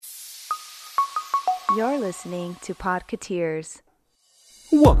You're listening to Podcateers.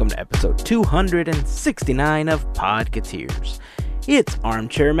 Welcome to episode 269 of Podcateers. It's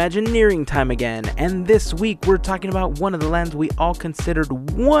Armchair Imagineering time again, and this week we're talking about one of the lands we all considered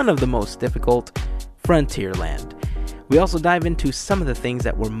one of the most difficult, Frontierland. We also dive into some of the things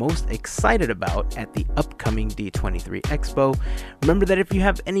that we're most excited about at the upcoming D23 Expo. Remember that if you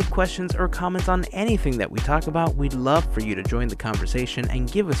have any questions or comments on anything that we talk about, we'd love for you to join the conversation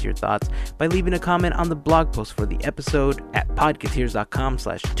and give us your thoughts by leaving a comment on the blog post for the episode at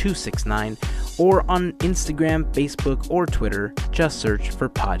podcateers.com/269 or on Instagram, Facebook, or Twitter. Just search for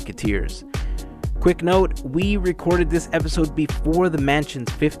Podcateers. Quick note, we recorded this episode before the mansion's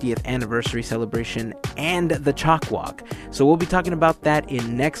 50th anniversary celebration and the Chalk Walk, so we'll be talking about that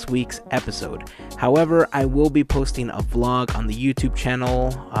in next week's episode. However, I will be posting a vlog on the YouTube channel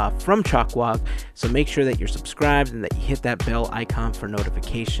from Chalk Walk, so make sure that you're subscribed and that you hit that bell icon for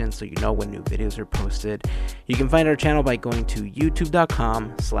notifications so you know when new videos are posted. You can find our channel by going to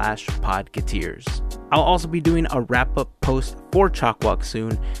youtube.com/podcateers. I'll also be doing a wrap-up post for Chalk Walk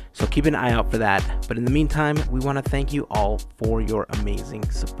soon, so keep an eye out for that. But in the meantime, we want to thank you all for your amazing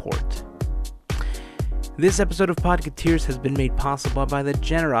support. This episode of Podcateers has been made possible by the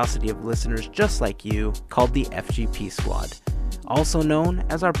generosity of listeners just like you, called the FGP Squad, also known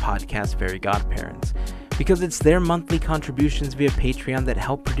as our podcast fairy godparents, because it's their monthly contributions via Patreon that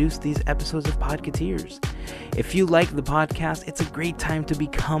help produce these episodes of Podcateers. If you like the podcast, it's a great time to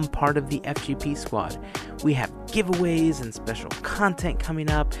become part of the FGP Squad. We have giveaways and special content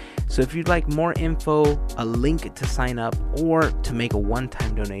coming up, so if you'd like more info, a link to sign up, or to make a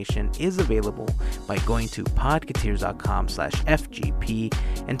one-time donation is available by going to podcateers.com/FGP.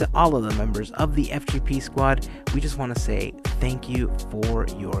 And to all of the members of the FGP Squad, we just want to say thank you for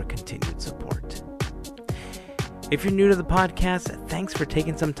your continued support. If you're new to the podcast, thanks for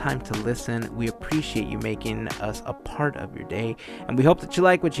taking some time to listen. We appreciate you making us a part of your day, and we hope that you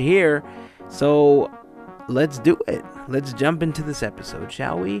like what you hear. So let's do it. Let's jump into this episode,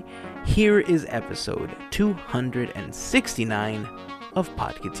 shall we? Here is episode 269 of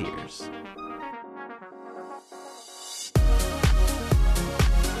Podcateers.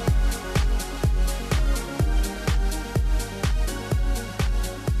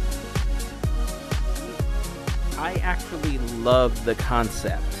 I actually love the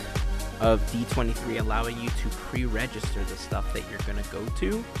concept of D23 allowing you to pre-register the stuff that you're going to go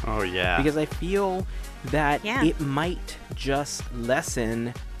to. Oh, yeah. Because I feel that it might just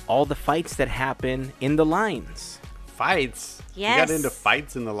lessen all the fights that happen in the lines. Fights? Yes. You got into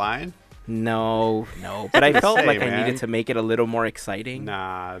fights in the line? No. But I felt like I man. needed to make it a little more exciting.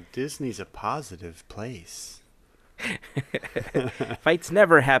 Nah, Disney's a positive place. Fights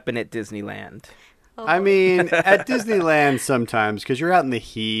never happen at Disneyland. I mean, at Disneyland sometimes, because you're out in the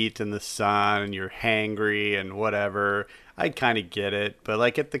heat and the sun and you're hangry and whatever. I kind of get it. But,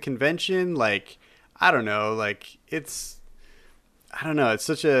 like, at the convention, like, I don't know. Like, it's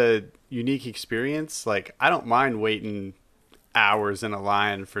such a unique experience. Like, I don't mind waiting hours in a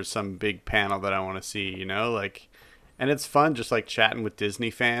line for some big panel that I want to see, you know? Like, and it's fun just, like, chatting with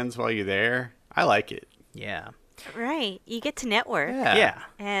Disney fans while you're there. I like it. Yeah. Right. You get to network. Yeah.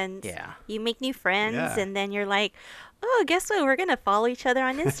 And Yeah. you make new friends, Yeah. and then you're like, oh, guess what? We're going to follow each other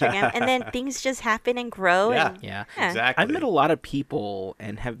on Instagram. And then things just happen and grow. Yeah. And, Yeah. Exactly. I've met a lot of people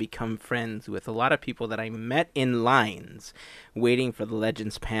and have become friends with a lot of people that I met in lines waiting for the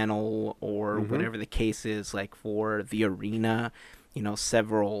Legends panel or whatever the case is, like for the arena,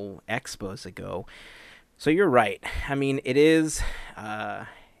 several expos ago. So you're right. I mean, it is,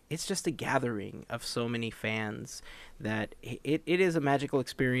 it's just a gathering of so many fans that it is a magical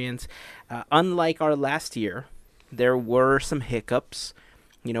experience. Unlike our last year, there were some hiccups.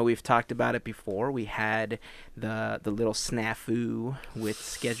 We've talked about it before. We had the little snafu with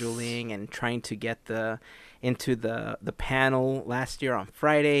scheduling and trying to get into the panel last year on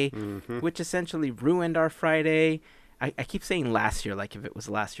Friday, which essentially ruined our Friday. I keep saying last year like if it was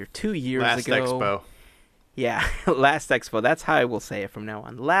last year, 2 years Last ago. Expo. Yeah, last Expo. That's how I will say it from now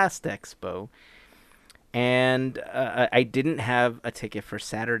on. Last Expo. And I didn't have a ticket for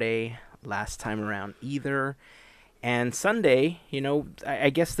Saturday last time around either. And Sunday, I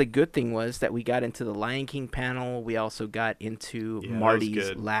guess the good thing was that we got into the Lion King panel. We also got into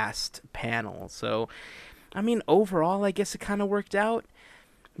Marty's last panel. So, I mean, overall, I guess it kind of worked out.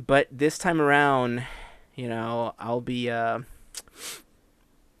 But this time around, I'll be...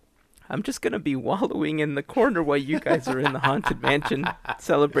 I'm just going to be wallowing in the corner while you guys are in the Haunted Mansion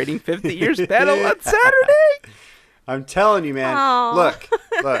celebrating 50 years panel on Saturday. I'm telling you, man. Aww.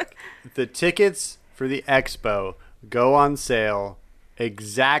 Look. The tickets for the expo go on sale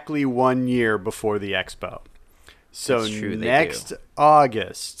exactly 1 year before the expo. So That's true, they next do.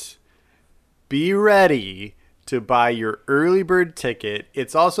 August, be ready to buy your early bird ticket.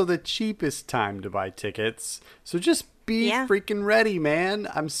 It's also the cheapest time to buy tickets. So just be Yeah. freaking ready, man.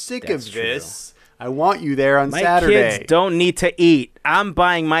 I'm sick That's of this. I want you there on My Saturday. kids don't need to eat. I'm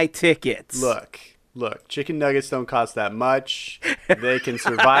buying my tickets. Look, chicken nuggets don't cost that much. They can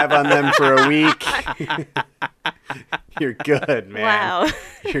survive on them for a week. You're good, man. Wow.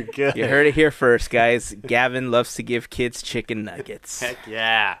 You're good. You heard it here first, guys. Gavin loves to give kids chicken nuggets. Heck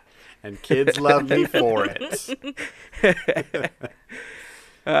yeah. And kids love me for it.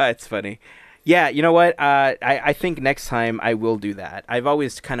 It's funny. Yeah, you know what? I think next time I will do that. I've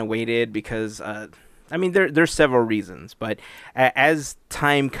always kind of waited because, I mean, there's several reasons. But as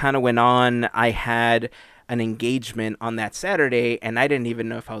time kind of went on, I had an engagement on that Saturday, and I didn't even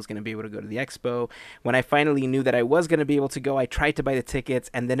know if I was going to be able to go to the expo. When I finally knew that I was going to be able to go, I tried to buy the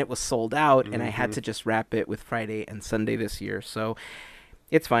tickets, and then it was sold out, and I had to just wrap it with Friday and Sunday this year. So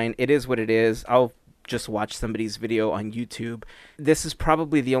it's fine. It is what it is. I'll just watch somebody's video on YouTube. This is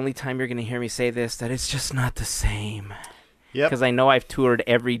probably the only time you're going to hear me say this, that it's just not the same. Yep. Because I know I've toured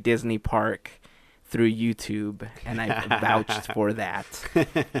every Disney park through YouTube, and I've vouched for that.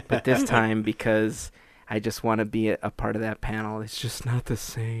 But this time, because I just want to be a part of that panel, it's just not the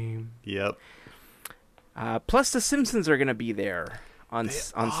same. Yep. Plus, the Simpsons are going to be there on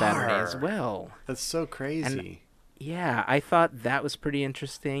Saturday as are. well. That's so crazy. Yeah, I thought that was pretty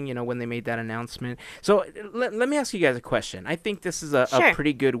interesting, when they made that announcement. So let me ask you guys a question. I think this is a Sure.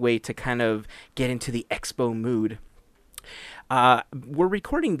 pretty good way to kind of get into the expo mood. We're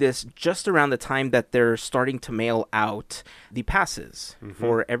recording this just around the time that they're starting to mail out the passes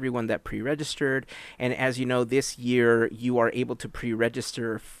for everyone that pre-registered. And as you know, this year you are able to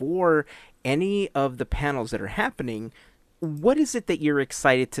pre-register for any of the panels that are happening. What is it that you're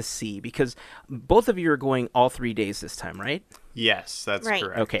excited to see? Because both of you are going all 3 days this time, right? Yes, that's Right.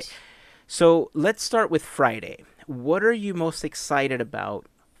 correct. Okay. So let's start with Friday. What are you most excited about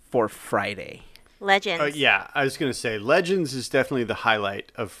for Friday? Legends. Yeah, I was going to say Legends is definitely the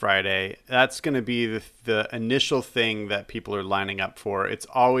highlight of Friday. That's going to be the initial thing that people are lining up for. It's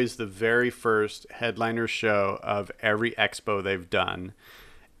always the very first headliner show of every expo they've done,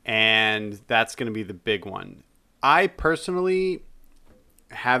 and that's going to be the big one. I personally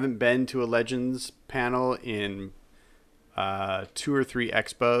haven't been to a Legends panel in 2 or 3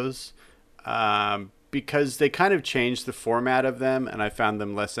 expos because they kind of changed the format of them, and I found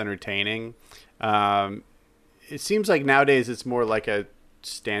them less entertaining. It seems like nowadays it's more like a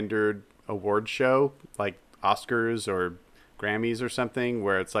standard award show, like Oscars or Grammys or something,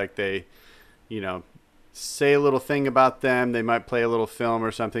 where it's like they, say a little thing about them. They might play a little film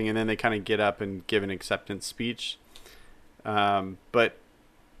or something, and then they kind of get up and give an acceptance speech. But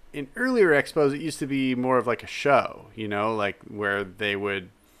in earlier expos, it used to be more of like a show, like where they would,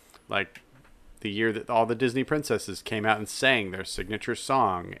 like the year that all the Disney princesses came out and sang their signature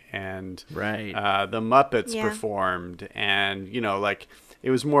song, and Right. the Muppets Yeah. performed, and like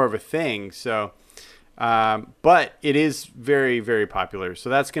it was more of a thing. So, but it is very, very popular. So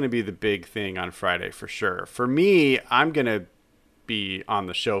that's going to be the big thing on Friday for sure. For me, I'm going to be on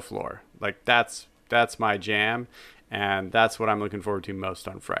the show floor. Like that's my jam, and that's what I'm looking forward to most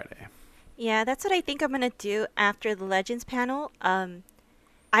on Friday. Yeah, that's what I think I'm going to do after the Legends panel.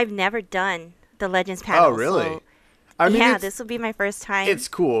 I've never done the Legends panel. Oh, really? So, I mean, yeah, it's- this will be my first time. It's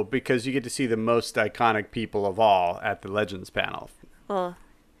cool because you get to see the most iconic people of all at the Legends panel. Well,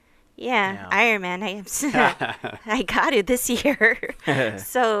 yeah, Yeah. Iron Man. I got it this year.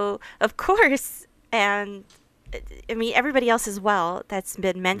 So, of course, and I mean, everybody else as well that's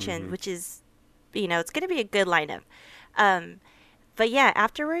been mentioned, which is, it's going to be a good lineup. But yeah,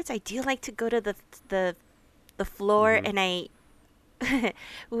 afterwards, I do like to go to the floor and I,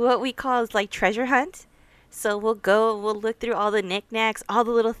 what we call is like treasure hunt. So we'll look through all the knickknacks, all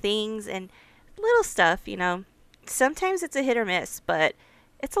the little things and little stuff, Sometimes it's a hit or miss, but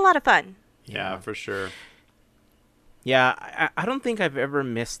it's a lot of fun. Yeah, for sure. Yeah, I don't think I've ever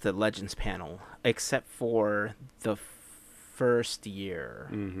missed the Legends panel except for the first year.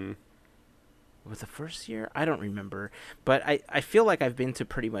 Mm-hmm. Was the first year? I don't remember. But I feel like I've been to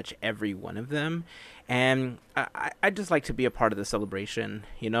pretty much every one of them. And I just like to be a part of the celebration.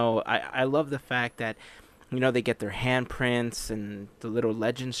 I love the fact that, they get their handprints and the little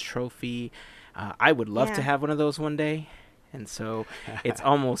Legends trophy. I would love to Yeah. have one of those one day. And so it's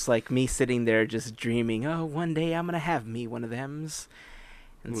almost like me sitting there just dreaming, oh, one day I'm going to have me one of thems.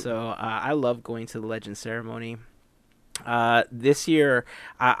 And so I love going to the Legends ceremony. This year,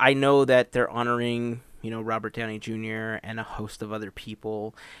 I know that they're honoring, Robert Downey Jr. and a host of other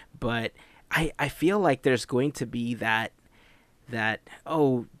people. But I feel like there's going to be that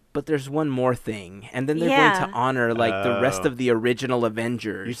but there's one more thing, and then they're going to honor like the rest of the original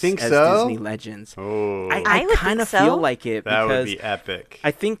Avengers. You think as so? Disney Legends. Oh, I would kind of think so. feel like it that because would be epic.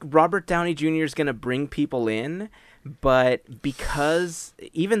 I think Robert Downey Jr. is going to bring people in, but because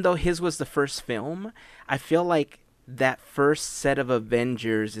even though his was the first film, I feel like that first set of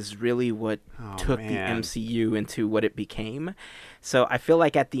Avengers is really what took the MCU into what it became. So I feel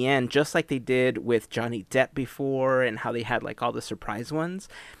like at the end, just like they did with Johnny Depp before and how they had like all the surprise ones,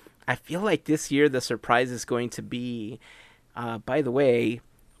 I feel like this year the surprise is going to be, by the way,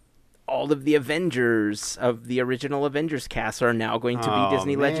 all of the Avengers of the original Avengers cast are now going to be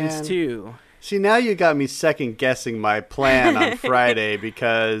Disney Legends too. See, now you got me second guessing my plan on Friday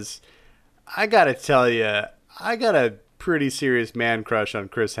because I got to tell you, I got a pretty serious man crush on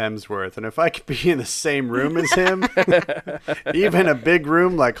Chris Hemsworth. And if I could be in the same room as him, even a big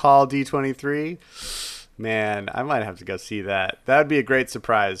room like Hall D23, man, I might have to go see that. That would be a great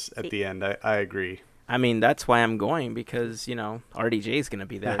surprise at the end. I agree. I mean, that's why I'm going because, RDJ is going to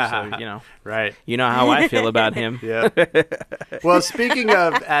be there. So, Right. You know how I feel about him. Yeah. Well, speaking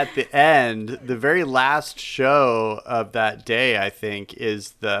of at the end, the very last show of that day, I think,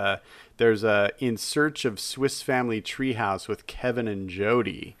 is there's a In Search of Swiss Family Treehouse with Kevin and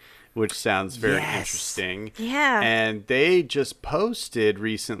Jody, which sounds very interesting. Yeah. And they just posted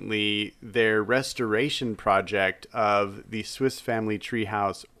recently their restoration project of the Swiss Family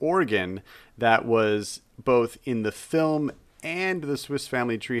Treehouse organ that was both in the film and the Swiss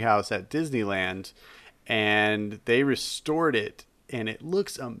Family Treehouse at Disneyland. And they restored it, and it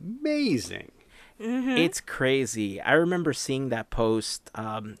looks amazing. Mm-hmm. It's crazy. I remember seeing that post,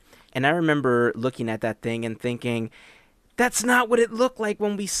 and I remember looking at that thing and thinking, that's not what it looked like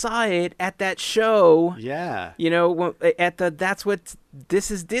when we saw it at that show. Yeah. At the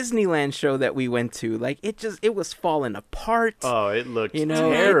This is Disneyland show that we went to. Like, it was falling apart. Oh, it looked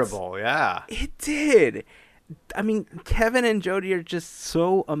terrible. Yeah. It did. I mean, Kevin and Jody are just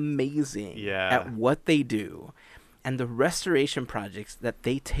so amazing at what they do. And the restoration projects that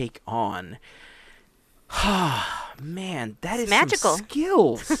they take on. Man, that is magical. Some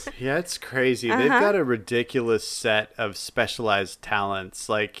skills. Yeah, it's crazy. They've got a ridiculous set of specialized talents.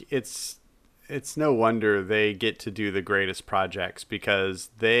 Like, it's no wonder they get to do the greatest projects because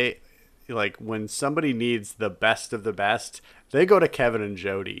they, like, when somebody needs the best of the best, they go to Kevin and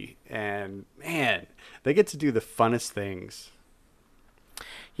Jody. And, man, they get to do the funnest things.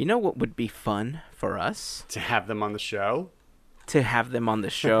 You know what would be fun for us? To have them on the show? To have them on the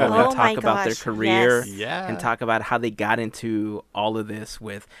show and Oh talk my about their gosh, career yes. and talk about how they got into all of this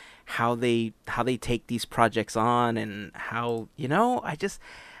with how they take these projects on and how,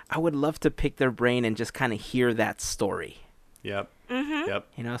 I would love to pick their brain and just kind of hear that story. Yep. Mm-hmm.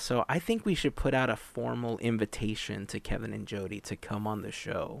 Yep. So I think we should put out a formal invitation to Kevin and Jody to come on the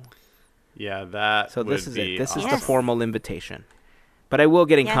show. Yeah, that So this would is be it. This awesome. is the formal invitation. But I will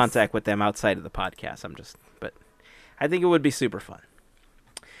get in Yes. contact with them outside of the podcast. But I think it would be super fun.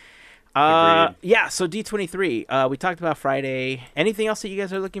 Agreed. Yeah, so D23. We talked about Friday. Anything else that you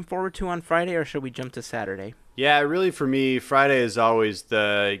guys are looking forward to on Friday, or should we jump to Saturday? Yeah, really for me, Friday is always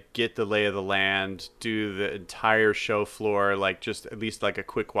get the lay of the land, do the entire show floor, like just at least like a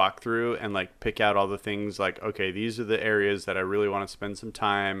quick walkthrough and like pick out all the things like, okay, these are the areas that I really want to spend some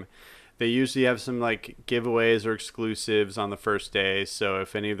time. They usually have some like giveaways or exclusives on the first day. So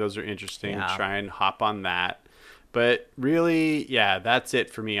if any of those are interesting, try and hop on that. But really, yeah, that's it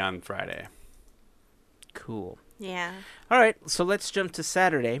for me on Friday. Cool. Yeah. All right, so let's jump to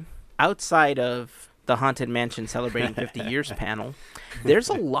Saturday. Outside of the Haunted Mansion Celebrating 50 Years panel, there's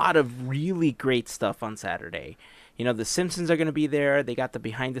a lot of really great stuff on Saturday. The Simpsons are going to be there. They got the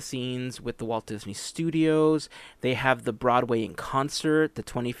behind the scenes with the Walt Disney Studios. They have the Broadway in Concert, the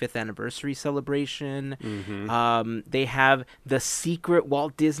 25th anniversary celebration. Mm-hmm. They have the secret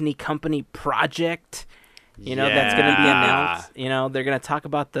Walt Disney Company project. That's going to be announced. They're going to talk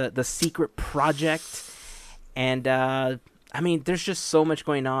about the secret project. And, there's just so much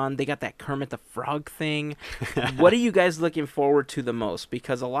going on. They got that Kermit the Frog thing. What are you guys looking forward to the most?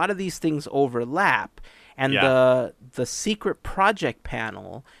 Because a lot of these things overlap. And the secret project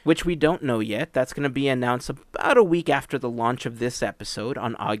panel, which we don't know yet, that's going to be announced about a week after the launch of this episode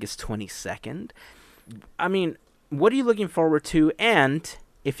on August 22nd. What are you looking forward to? And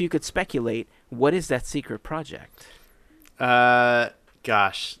if you could speculate, what is that secret project?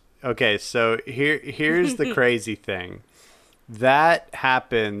 Gosh. Okay, so here's the crazy thing. That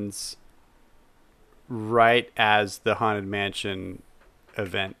happens right as the Haunted Mansion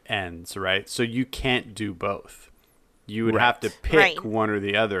event ends, right? So you can't do both. You would Right. have to pick Right. one or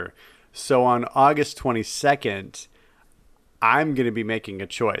the other. So on August 22nd, I'm going to be making a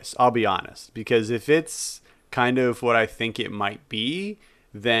choice. I'll be honest, because if it's kind of what I think it might be,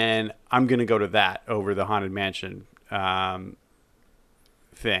 then I'm going to go to that over the Haunted Mansion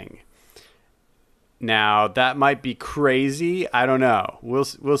thing. Now, that might be crazy. I don't know. We'll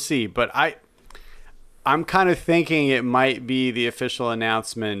see. But I'm kind of thinking it might be the official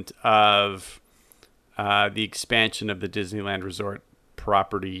announcement of the expansion of the Disneyland Resort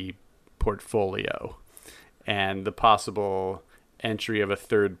property portfolio and the possible entry of a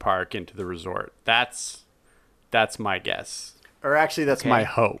third park into the resort. That's my guess. Or actually, that's my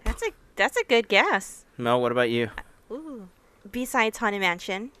hope. That's a good guess. Mel, what about you? Ooh. Besides Haunted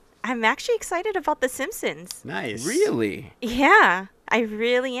Mansion, I'm actually excited about The Simpsons. Nice. Really? Yeah, I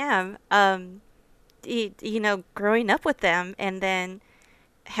really am. You know, growing up with them and then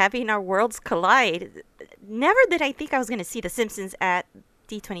having our worlds collide. Never did I think I was going to see The Simpsons at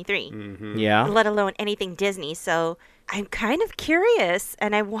D23, Mm-hmm. Yeah. let alone anything Disney. So I'm kind of curious,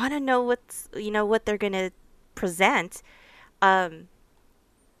 and I want to know what they're going to present. The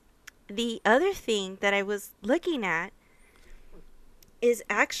other thing that I was looking at is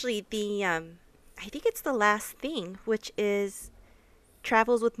actually I think it's the last thing, which is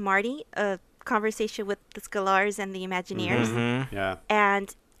Travels with Marty, a conversation with the Scalars and the Imagineers. Mm-hmm. Yeah.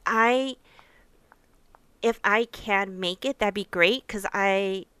 And if I can make it, that'd be great, because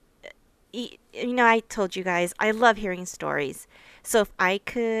I told you guys, I love hearing stories. So if I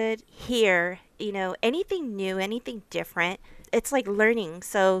could hear, anything new, anything different, it's like learning.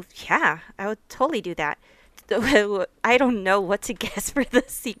 So yeah, I would totally do that. I don't know what to guess for the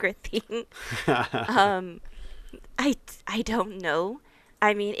secret thing. I don't know.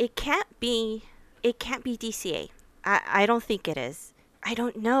 I mean, it can't be DCA. I don't think it is. I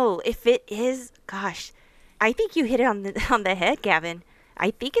don't know if it is. Gosh, I think you hit it on the head, Gavin.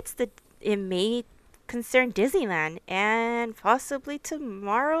 I think it may concern Disneyland and possibly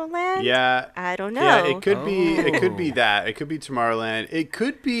Tomorrowland. Yeah. I don't know. Yeah, it could be. It could be Oh. that. It could be Tomorrowland. It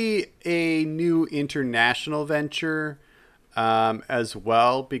could be a new international venture, as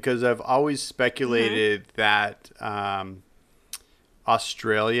well, because I've always speculated that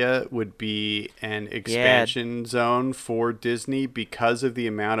Australia would be an expansion zone for Disney because of the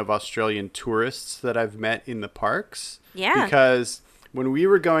amount of Australian tourists that I've met in the parks. Yeah. Because when we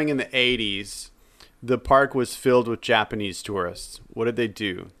were going in the 80s, the park was filled with Japanese tourists. What did they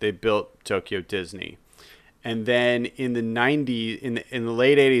do? They built Tokyo Disney. And then in the 90s, in the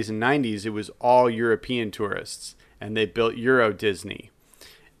late 80s and 90s, it was all European tourists, and they built Euro Disney.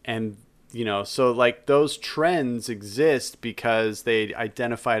 And so like those trends exist because they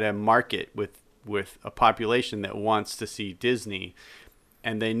identified a market with a population that wants to see Disney.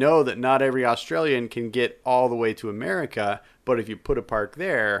 And they know that not every Australian can get all the way to America, but if you put a park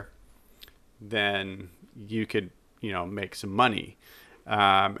there, then you could, make some money.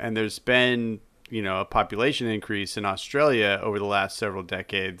 And there's been, a population increase in Australia over the last several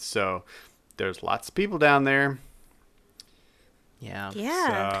decades. So there's lots of people down there. Yeah.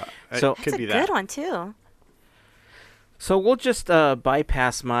 Yeah. So- It That's could a be good that. one too. So we'll just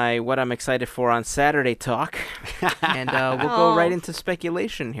bypass what I'm excited for on Saturday talk, and we'll go right into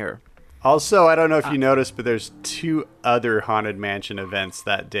speculation here. Also, I don't know if you noticed, but there's 2 other Haunted Mansion events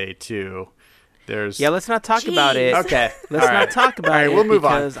that day too. There's Yeah, let's not talk about it. Jeez. Okay. Let's All not right. talk about All right, it we'll move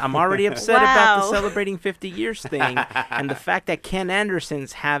on. because I'm already upset about the Wow. celebrating 50 years thing and the fact that Ken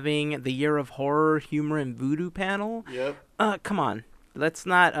Anderson's having the Year of Horror, Humor, and Voodoo panel. Yep. Come on. Let's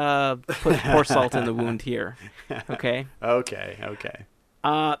not put pour salt in the wound here. Okay? Okay.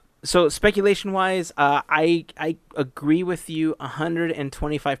 So speculation-wise, I agree with you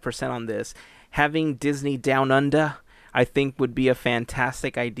 125% on this. Having Disney Down Under, I think, would be a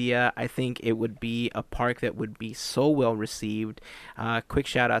fantastic idea. I think it would be a park that would be so well received. Quick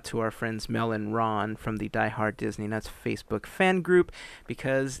shout out to our friends Mel and Ron from the Die Hard Disney Nuts Facebook fan group,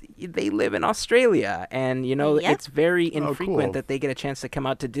 because they live in Australia, and Yep. it's very infrequent cool. that they get a chance to come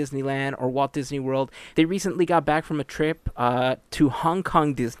out to Disneyland or Walt Disney World. They recently got back from a trip to Hong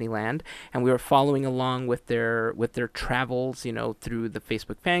Kong Disneyland, and we were following along with their travels, through the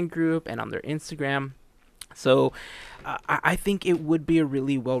Facebook fan group and on their Instagram. So I think it would be a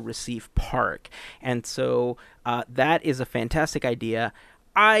really well-received park. And so that is a fantastic idea.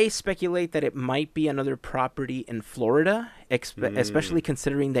 I speculate that it might be another property in Florida, especially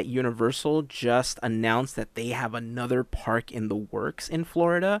considering that Universal just announced that they have another park in the works in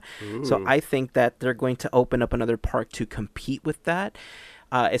Florida. So Ooh. I think that they're going to open up another park to compete with that.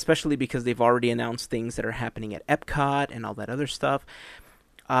 especially because they've already announced things that are happening at Epcot and all that other stuff.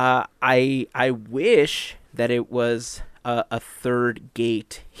 I wish that it was a third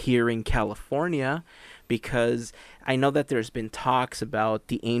gate here in California, because I know that there's been talks about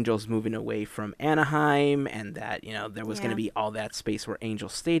the Angels moving away from Anaheim, and that, there was going to be all that space where Angel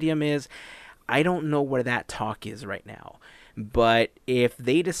Stadium is. I don't know where that talk is right now. But if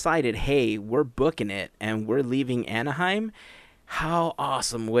they decided, hey, we're booking it and we're leaving Anaheim, how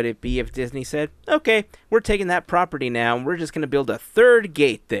awesome would it be if Disney said, okay, we're taking that property now and we're just going to build a third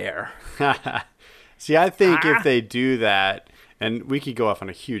gate there? See, I think if they do that, and we could go off on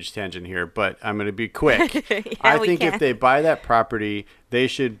a huge tangent here, but I'm going to be quick. I think if they buy that property, they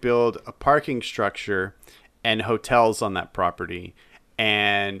should build a parking structure and hotels on that property,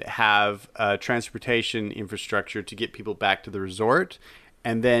 and have transportation infrastructure to get people back to the resort,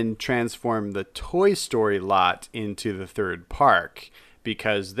 and then transform the Toy Story lot into the third park,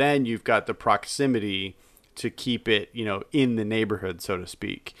 because then you've got the proximity to keep it, in the neighborhood, so to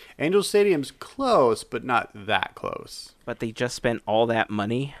speak. Angel Stadium's close, but not that close. But they just spent all that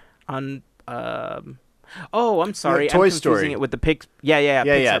money on... Oh, I'm sorry. Toy I'm Story. confusing it with the Pixar. Yeah.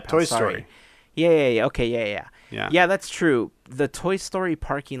 Pixar Toy House, sorry. Story. Yeah. Okay, yeah. Yeah. Yeah, that's true. The Toy Story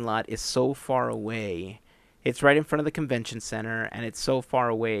parking lot is so far away. It's right in front of the convention center, and it's so far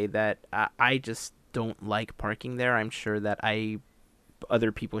away that I just don't like parking there. I'm sure that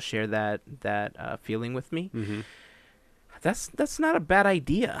other people share that feeling with me. Mm-hmm. That's not a bad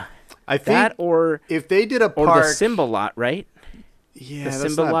idea. I think that or if they did a park, or the Simba lot, right? Yeah, the that's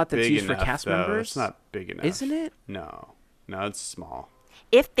Simba not lot that's big used for enough, cast though. members. It's not big enough, Isn't it? No, it's small.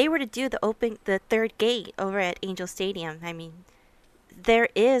 If they were to do the third gate over at Angel Stadium, I mean, there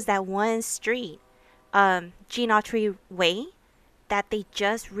is that one street, Gene Autry Way, that they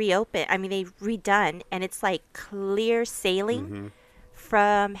just reopened. I mean, they redone, and it's like clear sailing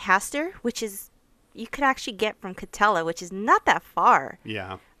from Hastur, which is you could actually get from Catella, which is not that far.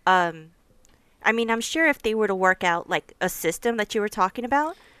 Yeah. I mean, I'm sure if they were to work out like a system that you were talking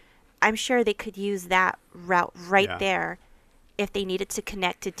about, I'm sure they could use that route there if they needed to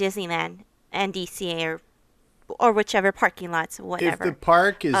connect to Disneyland and DCA or whichever parking lots, whatever. If the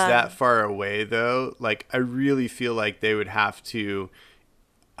park is that far away, though, like I really feel like they would have to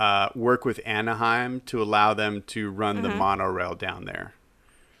work with Anaheim to allow them to run the monorail down there.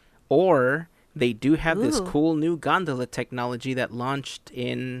 Or they do have this cool new gondola technology that launched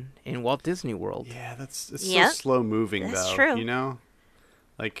in Walt Disney World. Yeah, it's so slow moving, That's though. true.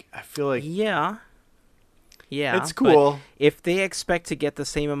 Like I feel like Yeah, it's cool. But if they expect to get the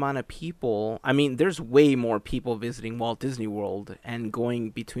same amount of people, I mean, there's way more people visiting Walt Disney World and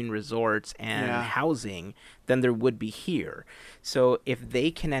going between resorts and housing than there would be here. So if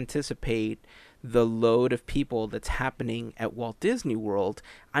they can anticipate the load of people that's happening at Walt Disney World,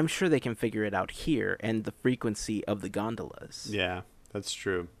 I'm sure they can figure it out here, and the frequency of the gondolas. Yeah, that's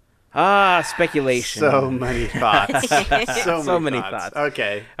true. Speculation. So many thoughts. so many thoughts.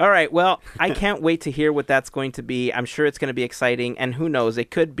 Okay. All right. Well, I can't wait to hear what that's going to be. I'm sure it's going to be exciting. And who knows? It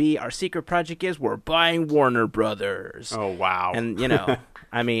could be our secret project is we're buying Warner Brothers. Oh, wow. And,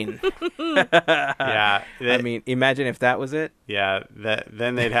 I mean. Yeah. I mean, imagine if that was it. Yeah.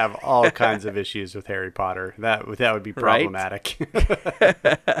 Then they'd have all kinds of issues with Harry Potter. That would be problematic.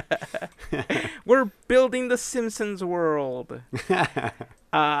 Right? We're building the Simpsons world.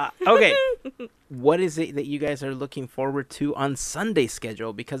 Okay, what is it that you guys are looking forward to on Sunday's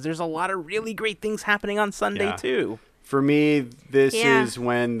schedule? Because there's a lot of really great things happening on Sunday, too. For me, this is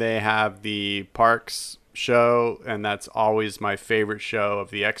when they have the parks show, and that's always my favorite show of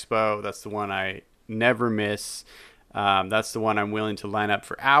the expo. That's the one I never miss. That's the one I'm willing to line up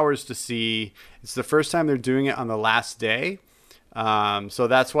for hours to see. It's the first time they're doing it on the last day. So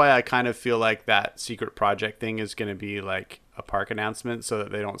that's why I kind of feel like that secret project thing is going to be like a park announcement so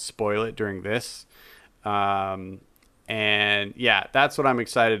that they don't spoil it during this. And yeah, that's what I'm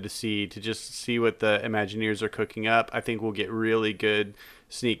excited to see, to just see what the Imagineers are cooking up. I think we'll get really good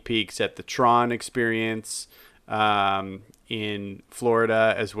sneak peeks at the Tron experience in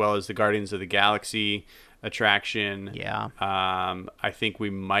Florida, as well as the Guardians of the Galaxy attraction. Yeah. I think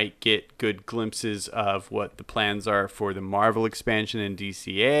we might get good glimpses of what the plans are for the Marvel expansion in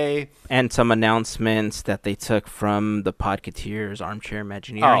DCA. And some announcements that they took from the Podcateers Armchair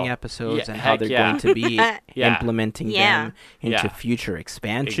Imagineering episodes and how they're going to be implementing them into future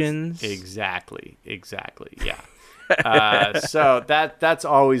expansions. Exactly. Yeah. So that's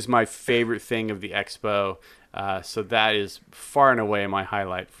always my favorite thing of the expo. So that is far and away my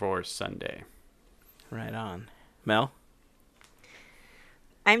highlight for Sunday. Right on. Mel?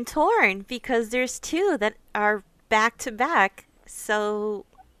 I'm torn because there's two that are back to back. So,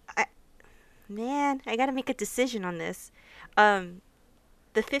 I gotta make a decision on this.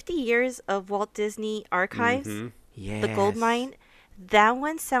 The 50 years of Walt Disney Archives, Yes. the gold mine, that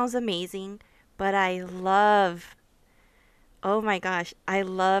one sounds amazing, but oh my gosh, I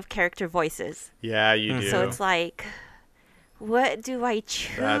love character voices. Yeah, you do. So it's like, what do I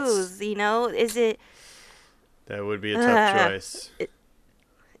choose? Is it... That would be a tough choice.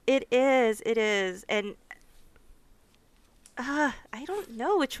 It is. And I don't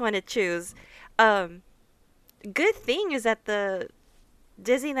know which one to choose. Good thing is that the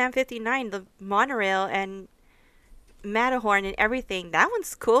Disneyland 59, the monorail and Matterhorn and everything, that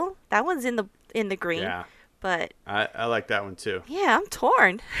one's cool. That one's in the green. Yeah. But I like that one too. yeah, I'm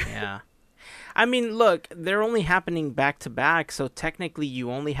torn. Yeah. I mean, look, they're only happening back to back, so technically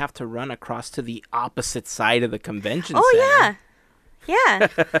you only have to run across to the opposite side of the convention center. Yeah.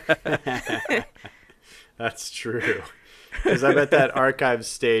 That's true. Because I bet that archive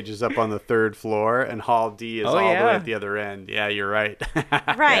stage is up on the 3rd floor and Hall D is all the way at the other end. Yeah, you're right.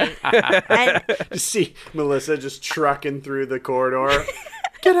 Right. And Just see Melissa just trucking through the corridor.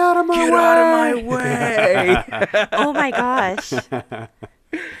 Get out of my way! Get out of my way! oh my gosh.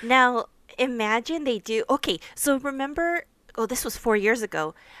 Now, imagine they do. Okay, so remember, this was 4 years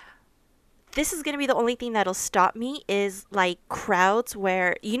ago. This is going to be the only thing that'll stop me is like crowds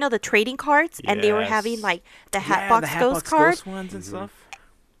where, the trading cards, and they were having like the Hatbox Ghost card. Ghost ones and stuff.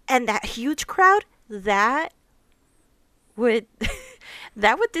 And that huge crowd, that would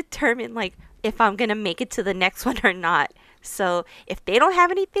determine like if I'm going to make it to the next one or not. So if they don't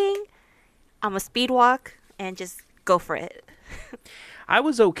have anything, I'm a speed walk and just go for it. I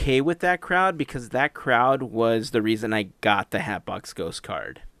was okay with that crowd because that crowd was the reason I got the Hatbox Ghost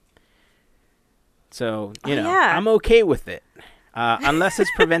card. So, I'm okay with it. Unless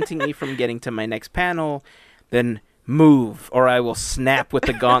it's preventing me from getting to my next panel, then move or I will snap with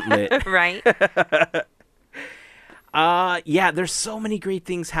the gauntlet. Right? There's so many great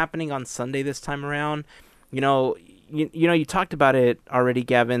things happening on Sunday this time around. You talked about it already,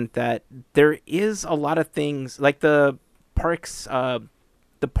 Gavin, that there is a lot of things like the parks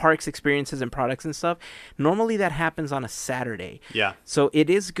experiences and products and stuff. Normally that happens on a Saturday. Yeah. So it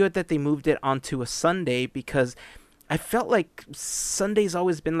is good that they moved it onto a Sunday because I felt like Sunday's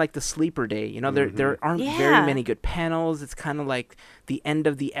always been like the sleeper day. There aren't very many good panels. It's kind of like the end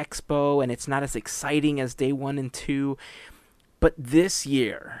of the expo and it's not as exciting as day 1 and 2. But this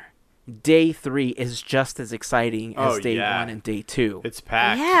year, day 3 is just as exciting as day 1 and day 2. It's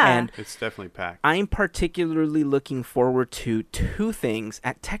packed. Yeah. And It's definitely packed. I'm particularly looking forward to 2 things,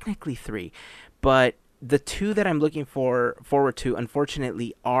 technically 3, but the 2 that I'm looking forward to,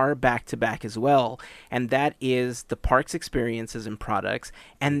 unfortunately, are back-to-back as well, and that is the parks experiences and products,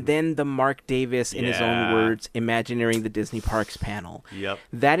 and then the Mark Davis, in his own words, Imagineering the Disney Parks panel. Yep.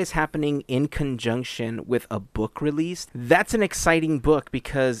 That is happening in conjunction with a book release. That's an exciting book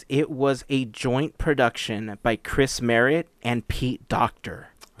because it was a joint production by Chris Merritt and Pete Docter.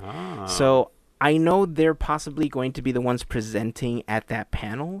 So I know they're possibly going to be the ones presenting at that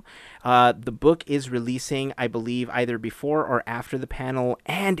panel. The book is releasing, I believe, either before or after the panel.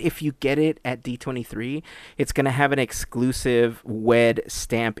 And if you get it at D23, it's going to have an exclusive WED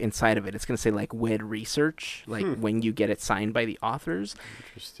stamp inside of it. It's going to say like WED Research, like when you get it signed by the authors.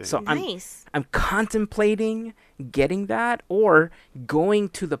 Interesting. So Nice. I'm contemplating getting that or going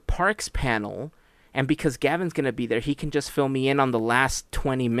to the parks panel. And because Gavin's going to be there, he can just fill me in on the last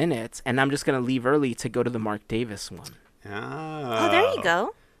 20 minutes. And I'm just going to leave early to go to the Mark Davis one. Oh, there you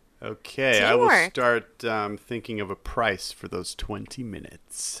go. Okay, I will Teamwork. start thinking of a price for those 20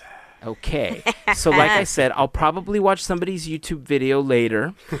 minutes. Okay. So like I said, I'll probably watch somebody's YouTube video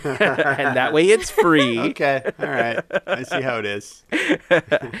later. And that way it's free. Okay, all right. I see how it is.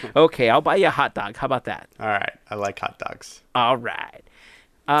 Okay, I'll buy you a hot dog. How about that? All right, I like hot dogs. All right.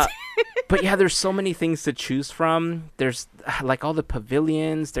 But yeah, there's so many things to choose from. There's like all the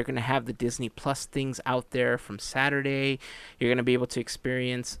pavilions. They're going to have the Disney Plus things out there from Saturday. You're going to be able to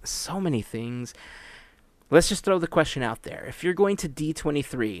experience so many things. Let's just throw the question out there. If you're going to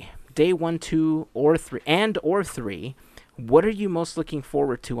D23, day 1, 2, or 3, what are you most looking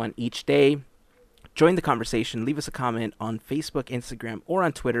forward to on each day? Join the conversation. Leave us a comment on Facebook, Instagram, or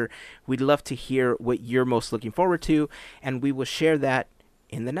on Twitter. We'd love to hear what you're most looking forward to, and we will share that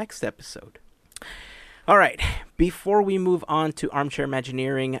in the next episode. All right, before we move on to Armchair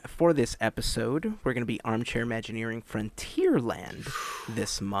Imagineering for this episode, we're going to be Armchair Imagineering Frontierland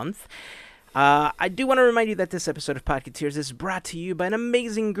this month. I do want to remind you that this episode of Podcateers is brought to you by an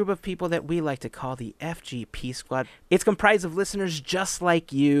amazing group of people that we like to call the FGP Squad. It's comprised of listeners just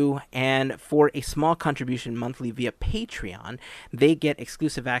like you, and for a small contribution monthly via Patreon, they get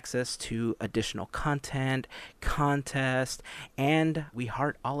exclusive access to additional content, contests, and we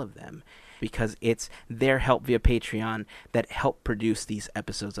heart all of them, because it's their help via Patreon that help produce these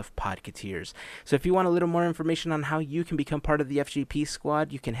episodes of Podcateers. So if you want a little more information on how you can become part of the FGP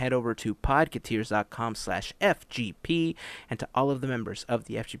Squad, you can head over to podcateers.com/FGP. And to all of the members of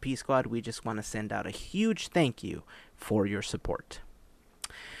the FGP Squad, we just want to send out a huge thank you for your support.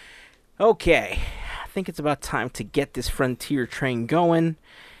 Okay, I think it's about time to get this Frontier train going.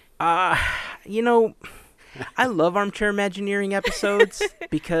 I love Armchair Imagineering episodes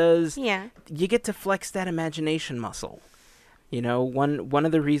because you get to flex that imagination muscle. One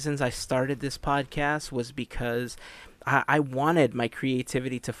of the reasons I started this podcast was because I wanted my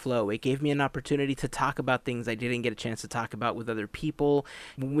creativity to flow. It gave me an opportunity to talk about things I didn't get a chance to talk about with other people.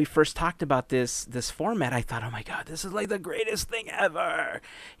 When we first talked about this format, I thought, oh my God, this is like the greatest thing ever.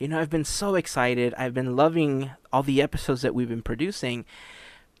 I've been so excited. I've been loving all the episodes that we've been producing.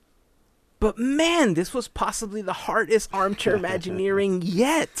 But man, this was possibly the hardest Armchair Imagineering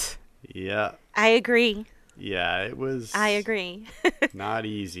yet. Yeah. I agree. Yeah, it was. I agree. Not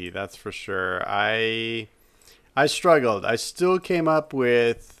easy, that's for sure. I struggled. I still came up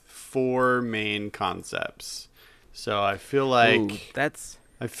with 4 main concepts. So I feel like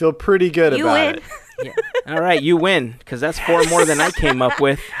I feel pretty good about it. Yeah. All right, you win, because that's 4 more than I came up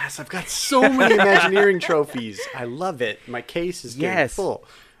with. Yes, I've got so many Imagineering trophies. I love it. My case is getting full.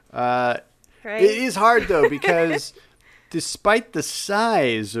 Right? It is hard, though, because despite the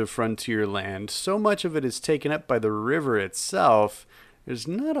size of Frontierland, so much of it is taken up by the river itself. There's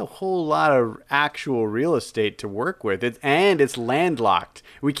not a whole lot of actual real estate to work with. It's landlocked.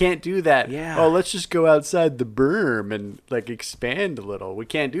 We can't do that. Yeah. Oh, let's just go outside the berm and expand a little. We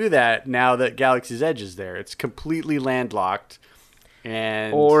can't do that now that Galaxy's Edge is there. It's completely landlocked.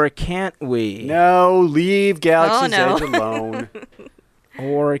 Or can't we? No, leave Galaxy's Edge alone.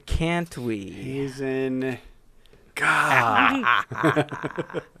 Or can't we? He's in... God.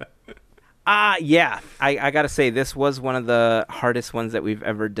 Yeah. I gotta say, this was one of the hardest ones that we've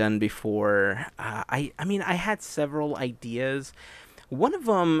ever done before. I had several ideas. One of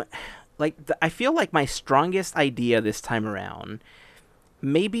them, I feel like my strongest idea this time around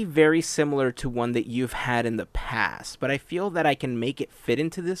may be very similar to one that you've had in the past, but I feel that I can make it fit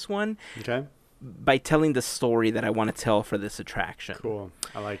into this one. Okay. By telling the story that I want to tell for this attraction. Cool.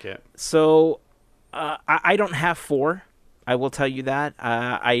 I like it. So, I don't have 4. I will tell you that.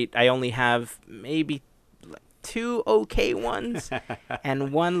 I only have maybe 2 okay ones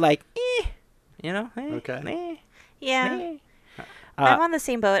and one Okay. Yeah. I'm on the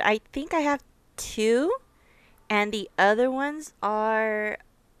same boat. I think I have 2, and the other ones are,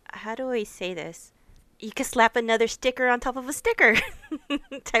 how do I say this? You can slap another sticker on top of a sticker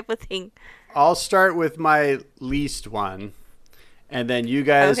type of thing. I'll start with my least one, and then you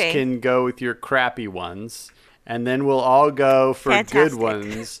guys can go with your crappy ones, and then we'll all go for good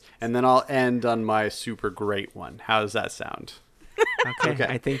ones, and then I'll end on my super great one. How does that sound? Okay.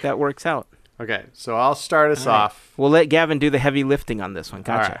 I think that works out. Okay, so I'll start us off. We'll let Gavin do the heavy lifting on this one.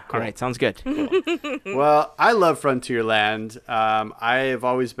 Gotcha. All right, cool. All right, sounds good. Cool. Well, I love Frontierland. I have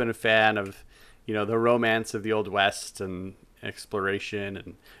always been a fan of, the romance of the Old West and exploration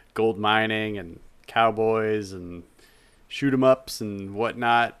and gold mining and cowboys and shoot 'em ups and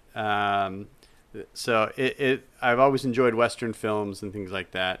whatnot. So I've always enjoyed Western films and things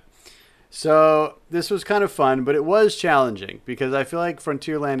like that. So this was kind of fun, but it was challenging because I feel like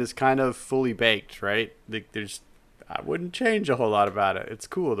Frontierland is kind of fully baked, right? I wouldn't change a whole lot about it. It's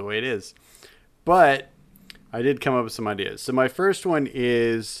cool the way it is. But I did come up with some ideas. So my first one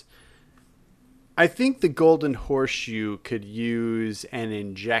is, I think the Golden Horseshoe could use an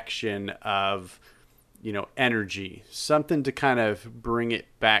injection of, energy, something to kind of bring it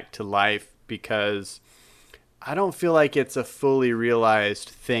back to life, because I don't feel like it's a fully realized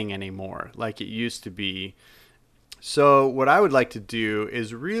thing anymore like it used to be. So what I would like to do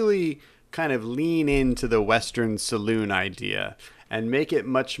is really kind of lean into the Western saloon idea and make it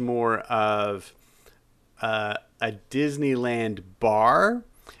much more of a Disneyland bar.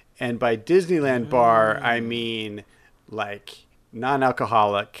 And by Disneyland bar, I mean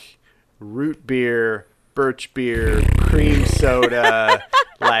non-alcoholic, root beer, birch beer, cream soda,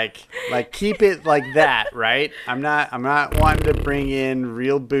 keep it like that, right? I'm not wanting to bring in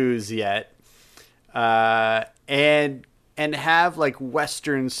real booze yet. And have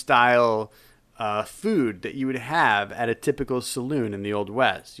Western style food that you would have at a typical saloon in the Old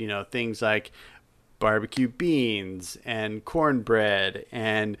West. You know, things like barbecue beans and cornbread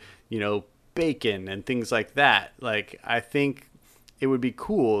and, you know, bacon and things like that. Like, I think it would be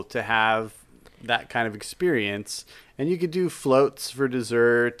cool to have that kind of experience. And you could do floats for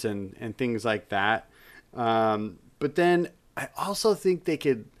dessert and things like that. But then I also think they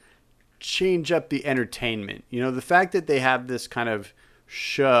could change up the entertainment. You know, the fact that they have this kind of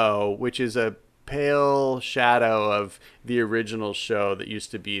show, which is a pale shadow of the original show that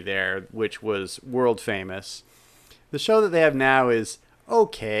used to be there, which was world famous. The show that they have now is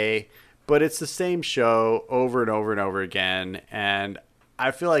okay, but it's the same show over and over and over again. And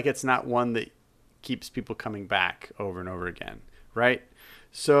I feel like it's not one that keeps people coming back over and over again, right?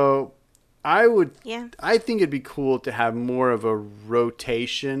 So I think it'd be cool to have more of a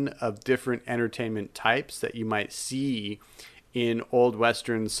rotation of different entertainment types that you might see in old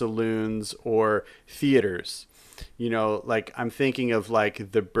Western saloons or theaters. You know, like I'm thinking of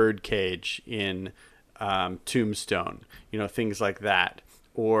like the Birdcage in Tombstone, you know, things like that.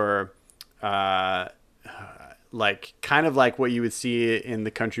 Or like kind of like what you would see in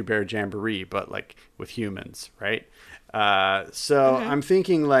the Country Bear Jamboree, but like with humans, right? So I'm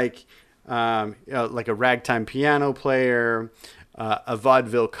thinking like, you know, like a ragtime piano player, a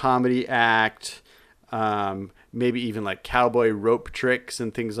vaudeville comedy act, maybe even like cowboy rope tricks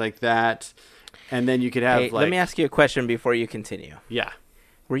and things like that. And then you could have like... Let me ask you a question before you continue. Yeah.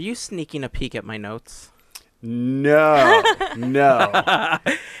 Were you sneaking a peek at my notes? No.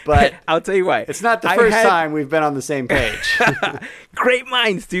 But I'll tell you why. It's not the first time we've been on the same page. Great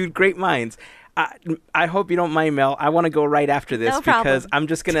minds, dude. Great minds. I hope you don't mind, Mel. I want to go right after this because I'm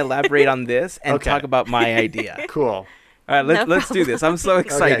just going to elaborate on this and talk about my idea. Cool. All right, let's do this. I'm so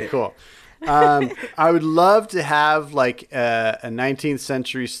excited. Okay, cool. I would love to have like a 19th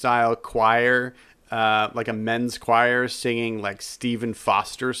century style choir, like a men's choir singing like Stephen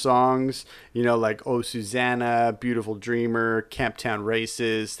Foster songs, you know, like Oh Susanna, Beautiful Dreamer, Camptown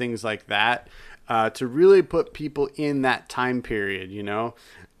Races, things like that, to really put people in that time period, you know.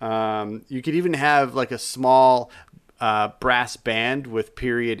 You could even have like a small brass band with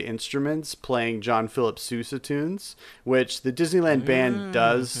period instruments playing John Philip Sousa tunes, which the Disneyland band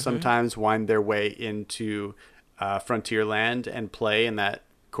does sometimes wind their way into Frontierland and play in that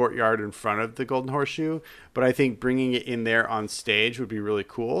courtyard in front of the Golden Horseshoe. But I think bringing it in there on stage would be really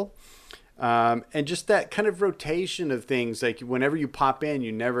cool. And just that kind of rotation of things, like whenever you pop in,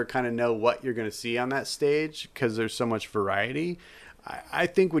 you never kind of know what you're going to see on that stage because there's so much variety. I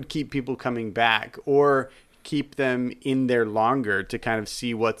think would keep people coming back or keep them in there longer to kind of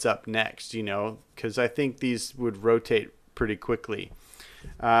see what's up next, you know, because I think these would rotate pretty quickly.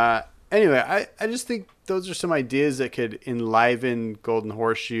 Anyway, I just think those are some ideas that could enliven Golden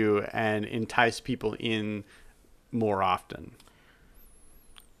Horseshoe and entice people in more often.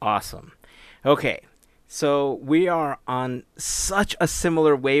 Awesome. Okay. So we are on such a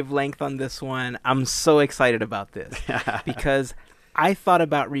similar wavelength on this one. I'm so excited about this because I thought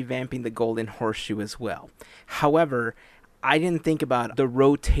about revamping the Golden Horseshoe as well. However, I didn't think about the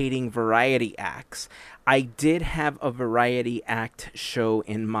rotating variety acts. I did have a variety act show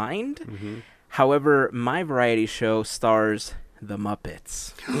in mind. Mm-hmm. However, my variety show stars the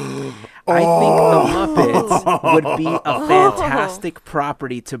Muppets. I think the Muppets would be a fantastic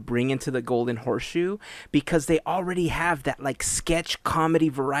property to bring into the Golden Horseshoe because they already have that like sketch comedy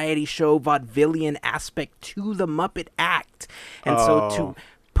variety show vaudevillian aspect to the Muppet act. And so to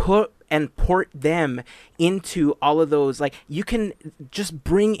put and port them into all of those, like you can just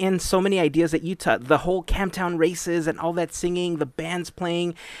bring in so many ideas that you taught, the whole Camptown Races and all that singing, the bands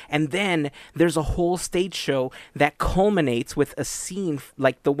playing, and then there's a whole stage show that culminates with a scene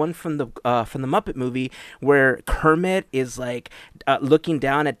like the one from the Muppet movie where Kermit is like looking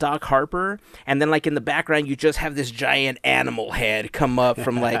down at Doc Harper, and then like in the background you just have this giant animal head come up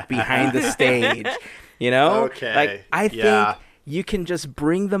from like behind the stage, you know? Okay. Like I think you can just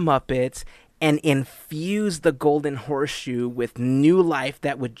bring the Muppets and infuse the Golden Horseshoe with new life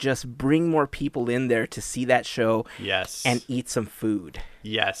that would just bring more people in there to see that show. Yes. And eat some food.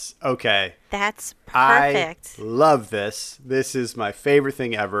 Yes. Okay. That's perfect. I love this. This is my favorite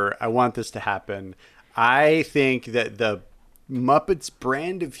thing ever. I want this to happen. I think that the Muppets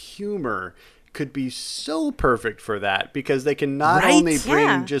brand of humor could be so perfect for that because they can not only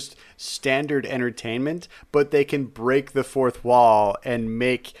bring just standard entertainment, but they can break the fourth wall and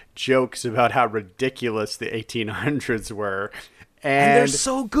make jokes about how ridiculous the 1800s were And they're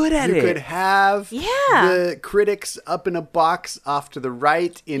so good at you it. could have Yeah. the critics up in a box off to the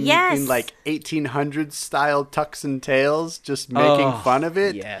right in like 1800s style tucks and tails, just making fun of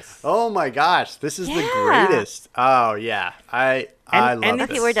it. Yes. Oh my gosh, this is the Yeah. greatest. Oh yeah, I love and this.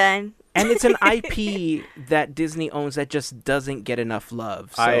 Okay, we're done. And it's an IP that Disney owns that just doesn't get enough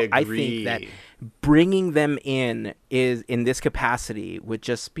love. So I I agree. think that bringing them in this capacity would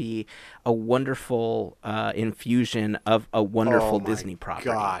just be a wonderful infusion of a wonderful Oh my Disney property.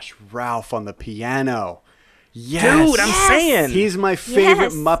 Gosh, Ralph on the piano. Yes. Dude, I'm saying. He's my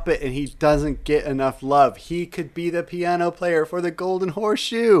favorite Yes. Muppet, and he doesn't get enough love. He could be the piano player for the Golden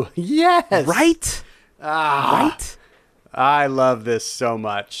Horseshoe. Yes. Right? Ah, Right? I love this so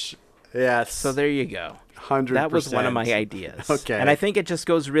much. Yes. So there you go. 100%. That was one of my ideas. Okay. And I think it just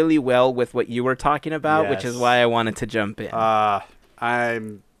goes really well with what you were talking about, which is Yes. why I wanted to jump in. I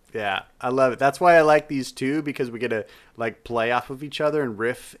love it. That's why I like these two, because we get to like play off of each other and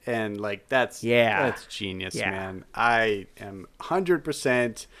riff, and like that's genius, Yeah. man. I am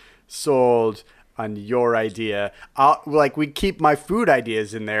 100% sold on your idea. We keep my food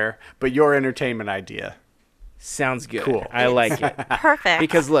ideas in there, but your entertainment idea. Sounds good. Cool. I like it. Perfect.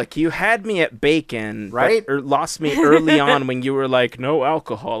 Because look, you had me at bacon, Right? Or lost me early on when you were like, no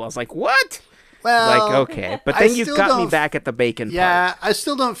alcohol. I was like, what? Well, Like, okay. But I then you still got me don't- back at the bacon part. Yeah, I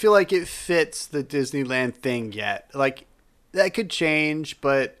still don't feel like it fits the Disneyland thing yet. Like, that could change,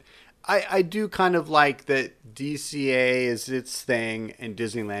 but I do kind of like that DCA is its thing and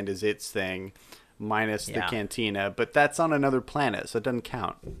Disneyland is its thing, minus the Yeah. cantina. But that's on another planet, so it doesn't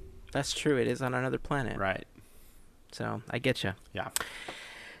count. That's true. It is on another planet. Right. So I get you. Yeah.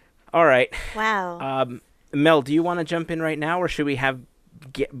 All right. Wow. Mel, do you want to jump in right now, or should we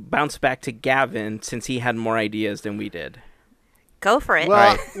bounce back to Gavin since he had more ideas than we did? Go for it.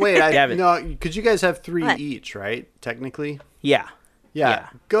 Well, Right. wait, Gavin. no, because you guys have 3 What? each, right? Technically. Yeah. Yeah.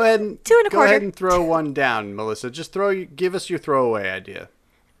 Go ahead and 2 and a go ahead quarter. and throw one down, Melissa. Just give us your throwaway idea.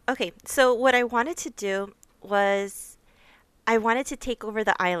 Okay, so what I wanted to do was I wanted to take over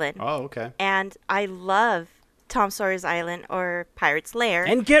the island. Oh, okay. And I love Tom Sawyer's Island or Pirate's Lair.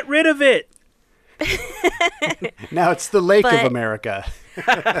 And get rid of it. Now it's the Lake of But- America.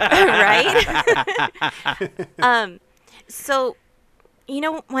 right? So,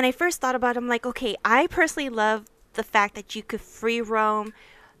 when I first thought about it, I'm like, okay, I personally love the fact that you could free roam,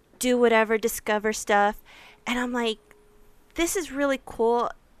 do whatever, discover stuff. And I'm like, this is really cool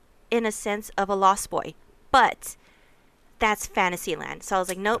in a sense of a Lost Boy. But that's Fantasyland. So I was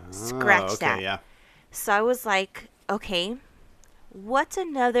like, nope, scratch okay, that. Yeah. So I was like, okay, what's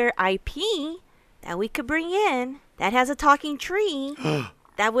another IP that we could bring in that has a talking tree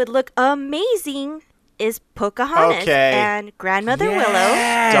that would look amazing is Pocahontas Okay. and Grandmother Willow.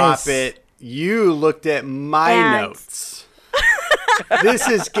 Stop it. You looked at my And- notes. This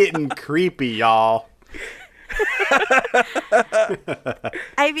is getting creepy, y'all.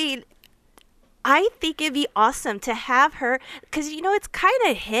 I mean, I think it'd be awesome to have her because, it's kind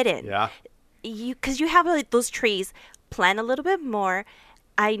of hidden. Yeah. Because you have those trees, plan a little bit more.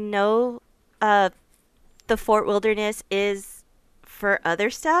 I know the Fort Wilderness is for other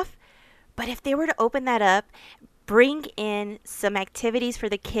stuff, but if they were to open that up, bring in some activities for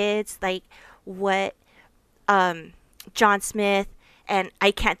the kids, like what John Smith, and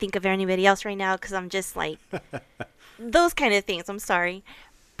I can't think of anybody else right now because I'm just like those kind of things. I'm sorry.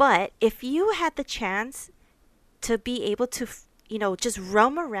 But if you had the chance to be able to, just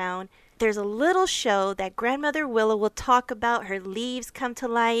roam around, there's a little show that Grandmother Willow will talk about. Her leaves come to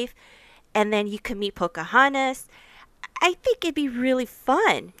life, and then you can meet Pocahontas. I think it'd be really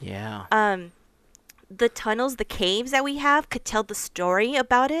fun. Yeah. The tunnels, the caves that we have could tell the story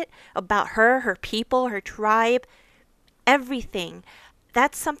about it, about her people, her tribe, everything.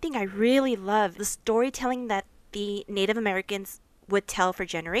 That's something I really love. The storytelling that the Native Americans would tell for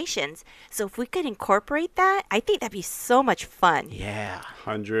generations. So if we could incorporate that, I think that'd be so much fun. Yeah.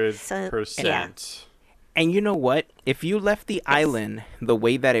 100%. And you know what? If you left the island the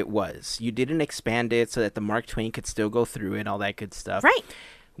way that it was, you didn't expand it so that the Mark Twain could still go through it, all that good stuff. Right.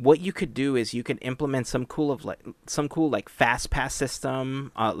 What you could do is you could implement some cool fast pass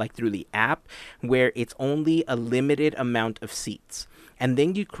system, like through the app, where it's only a limited amount of seats. And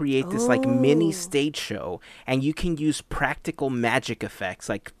then you create this like mini Ooh. stage show, and you can use practical magic effects,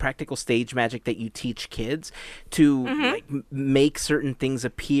 like practical stage magic that you teach kids to like make certain things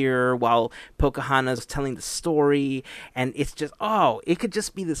appear while Pocahontas is telling the story. And it's just, it could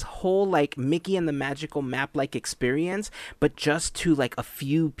just be this whole like Mickey and the Magical Map like experience, but just to like a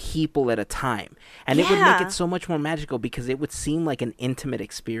few people at a time. And it would make Yeah. it so much more magical because it would seem like an intimate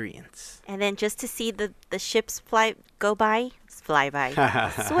experience. And then just to see the ships go by, just fly by,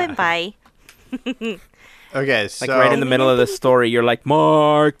 swim by. Okay, so Like right in the middle of the story, you're like,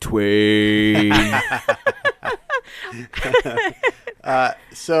 Mark Twain.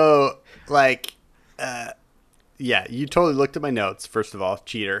 So, like, yeah, you totally looked at my notes, first of all,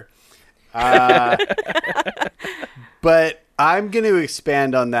 cheater. But I'm going to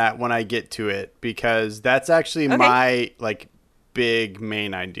expand on that when I get to it, because that's actually my, like, big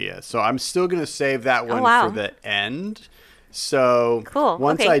main idea. So I'm still going to save that one for the end. So Cool.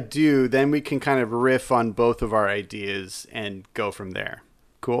 once Okay. I do, then we can kind of riff on both of our ideas and go from there.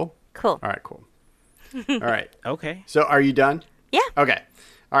 Cool? Cool. All right, cool. All right. Okay. So are you done? Yeah. Okay.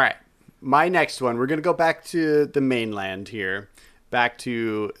 All right. My next one, we're going to go back to the mainland here, back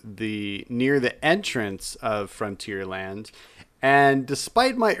to the near the entrance of Frontierland. And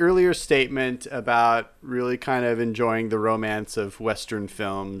despite my earlier statement about really kind of enjoying the romance of Western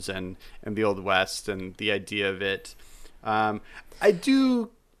films and the Old West and the idea of it, I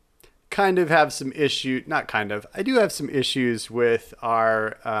do kind of have some I do have some issues with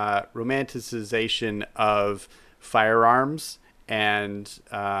our romanticization of firearms and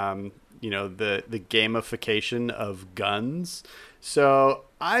the gamification of guns. So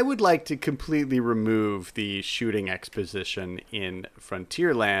I would like to completely remove the shooting exposition in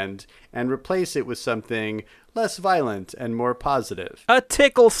Frontierland and replace it with something less violent and more positive. A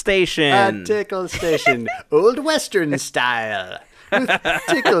tickle station. A tickle station, Old Western style, with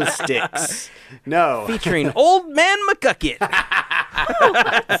tickle sticks. No, Featuring Old Man McGucket.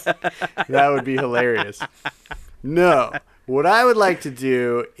 that would be hilarious. No, what I would like to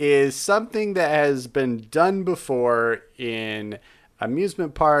do is something that has been done before in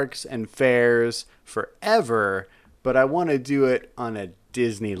amusement parks and fairs forever, but I want to do it on a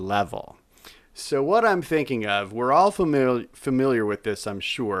Disney level. So what I'm thinking of, we're all familiar with this, I'm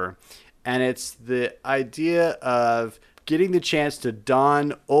sure, and it's the idea of getting the chance to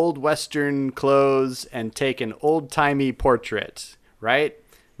don old Western clothes and take an old-timey portrait, right?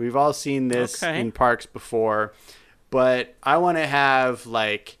 We've all seen this in parks before, but I want to have,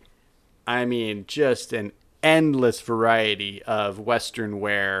 just an endless variety of Western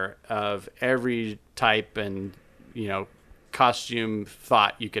wear of every type and, costume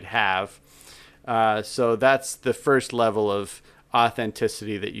thought you could have. So that's the first level of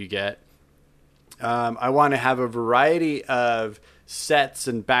authenticity that you get. I want to have a variety of sets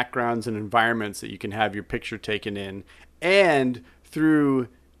and backgrounds and environments that you can have your picture taken in. And through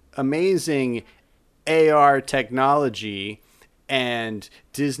amazing AR technology and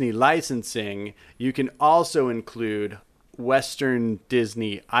Disney licensing, you can also include Western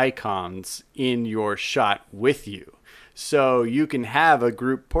Disney icons in your shot with you. So you can have a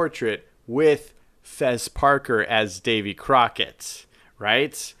group portrait with Fez Parker as Davy Crockett,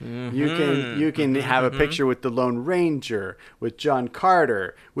 right? Mm-hmm. You can have a picture with the Lone Ranger, with John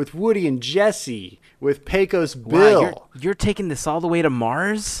Carter, with Woody and Jesse, with Pecos Bill. Wow, you're taking this all the way to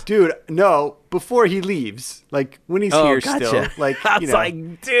Mars? Dude, no, before he leaves. Like, when he's here still. Like, I was like,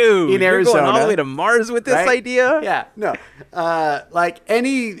 dude, in you're Arizona, going all the way to Mars with this idea? Yeah, no.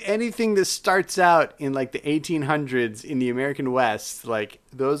 Anything that starts out in, like, the 1800s in the American West, like,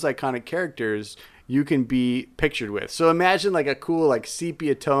 those iconic characters you can be pictured with. So imagine, like, a cool, like,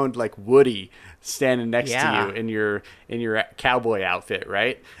 sepia-toned, like, Woody standing next to you in your cowboy outfit,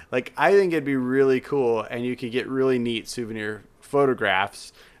 right? Like, I think it'd be really cool, and you could get really neat souvenir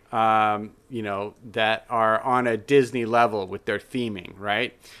photographs, that are on a Disney level with their theming,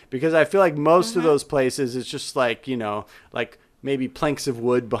 right? Because I feel like most of those places, it's just like, like maybe planks of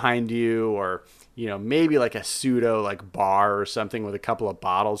wood behind you, or maybe like a pseudo like bar or something with a couple of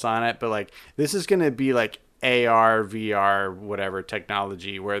bottles on it. But like, this is going to be like AR, VR, whatever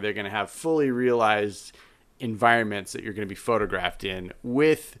technology, where they're going to have fully realized environments that you're going to be photographed in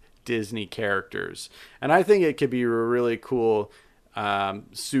with Disney characters. And I think it could be a really cool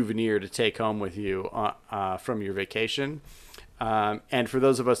souvenir to take home with you from your vacation. And for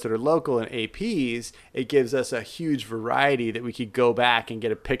those of us that are local and APs, it gives us a huge variety that we could go back and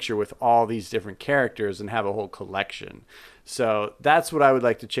get a picture with all these different characters and have a whole collection. So that's what I would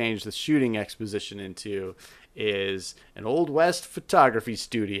like to change the shooting exposition into, is an Old West photography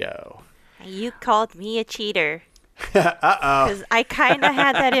studio. You called me a cheater. Uh-oh. Because I kind of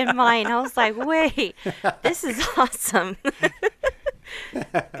had that in mind. I was like, wait, this is awesome.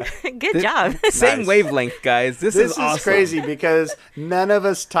 Good job. Same Nice. wavelength, guys. This is awesome. Crazy because none of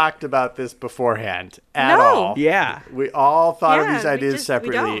us talked about this beforehand at No. all. Yeah. We all thought of Yeah, these we ideas just- we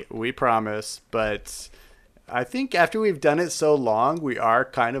separately. We promise. But I think after we've done it so long, we are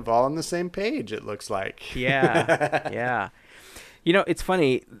kind of all on the same page, it looks like. Yeah. Yeah. It's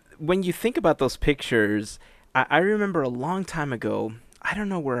funny. When you think about those pictures, I remember a long time ago, I don't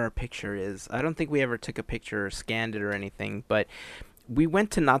know where our picture is. I don't think we ever took a picture or scanned it or anything, but we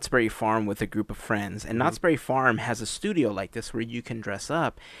went to Knott's Berry Farm with a group of friends, and Knott's Berry Farm has a studio like this where you can dress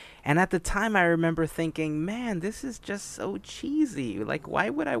up. And at the time, I remember thinking, man, this is just so cheesy. Like, why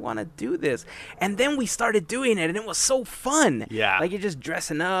would I want to do this? And then we started doing it, and it was so fun. Yeah. Like, you're just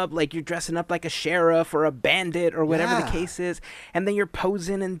dressing up, like you're dressing up like a sheriff or a bandit or whatever the Yeah. case is. And then you're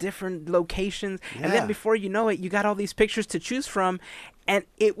posing in different locations. And Yeah. then before you know it, you got all these pictures to choose from. And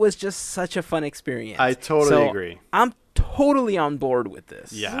it was just such a fun experience. I totally So agree. I'm totally on board with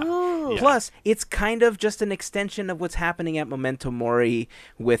this. Yeah. Ooh. Yeah. Plus, it's kind of just an extension of what's happening at Memento Mori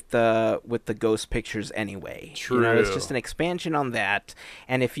with the ghost pictures anyway. You know, it's True. just an expansion on that.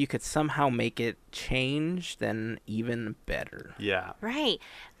 And if you could somehow make it change, then even better. Yeah. Right.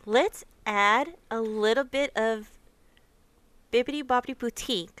 Let's add a little bit of Bibbidi Bobbidi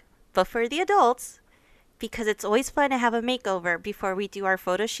Boutique, but for the adults, because it's always fun to have a makeover before we do our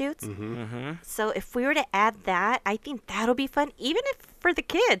photo shoots. Mm-hmm. So if we were to add that, I think that'll be fun, even if for the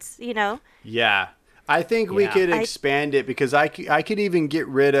kids, you know. Yeah. I think we Yeah. could expand it because I could even get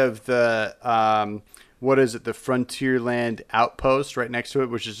rid of the, what is it, the Frontierland Outpost right next to it,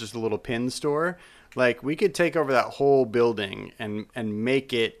 which is just a little pin store. Like, we could take over that whole building and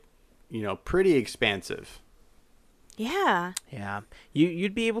make it, you know, pretty expansive. Yeah. Yeah.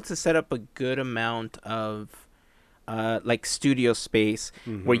 You'd be able to set up a good amount of like studio space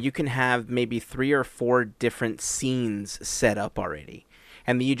where you can have maybe 3 or 4 different scenes set up already.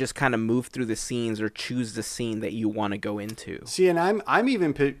 And then you just kind of move through the scenes or choose the scene that you want to go into. See, and I'm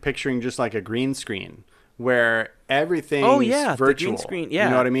even picturing just like a green screen where everything's Oh, yeah, the virtual. green screen, yeah.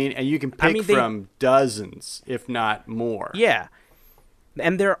 You know what I mean? And you can pick I mean, from dozens, if not more. Yeah.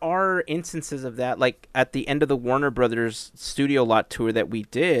 And there are instances of that, like at the end of the Warner Brothers studio lot tour that we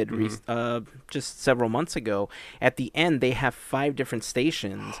did just several months ago. At the end, they have 5 different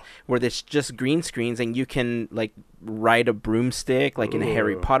stations where there's just green screens, and you can like ride a broomstick, like in a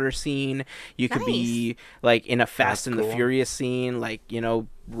Harry Ooh. Potter scene. You could be like in a Fast That's and the cool. Furious scene, like, you know,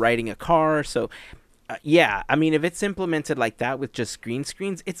 riding a car. So yeah, I mean, if it's implemented like that with just green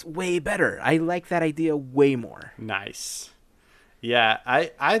screens, it's way better. I like that idea way more. Nice. Yeah,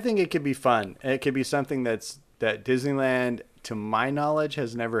 I think it could be fun. It could be something that Disneyland, to my knowledge,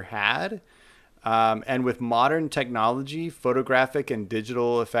 has never had. And with modern technology, photographic and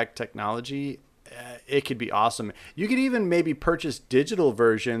digital effect technology, it could be awesome. You could even maybe purchase digital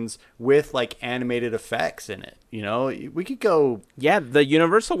versions with like animated effects in it. You know, we could go. Yeah, the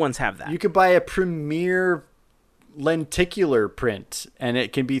Universal ones have that. You could buy a Premiere lenticular print, and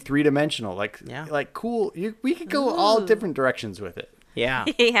it can be 3-dimensional. Like cool. We could go all different directions with it. Yeah.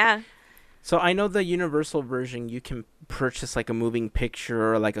 Yeah. So I know the Universal version, you can purchase like a moving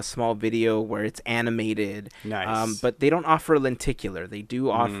picture or like a small video where it's animated. Nice. But they don't offer lenticular. They do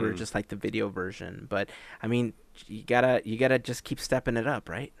offer just like the video version. But I mean, you gotta just keep stepping it up,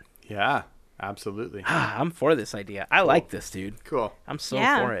 right? Yeah, absolutely. I'm for this idea. I like this, dude. Cool. I'm so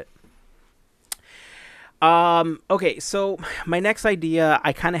Yeah. for it. Okay, so my next idea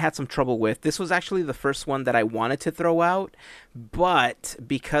I kind of had some trouble with. This was actually the first one that I wanted to throw out, but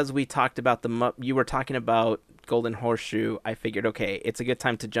because we talked about you were talking about Golden Horseshoe, I figured, okay, it's a good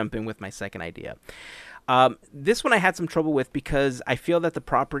time to jump in with my second idea. This one I had some trouble with because I feel that the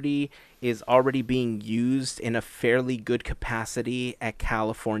property is already being used in a fairly good capacity at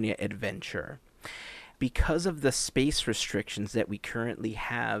California Adventure. Because of the space restrictions that we currently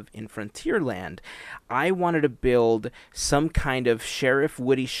have in Frontierland, I wanted to build some kind of Sheriff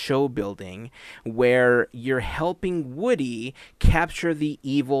Woody show building where you're helping Woody capture the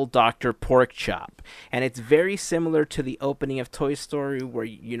evil Dr. Porkchop. And it's very similar to the opening of Toy Story where,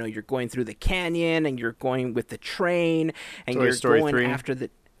 you know, you're going through the canyon and you're going with the train and Toy you're Story going 3? after the...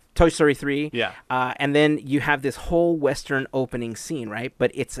 Toy Story 3. Yeah. And then you have this whole Western opening scene, right?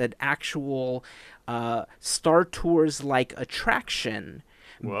 But it's an actual Star Tours-like attraction.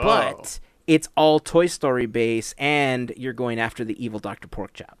 Whoa. But it's all Toy Story based, and you're going after the evil Dr.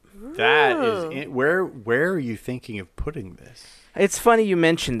 Porkchop. That is where are you thinking of putting this? It's funny you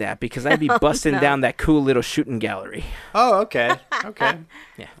mentioned that because I'd be busting down that cool little shooting gallery. Oh, okay. Okay.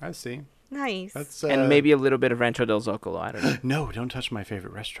 Yeah. I see. Nice. That's And maybe a little bit of Rancho del Zocalo. I don't know. No, don't touch my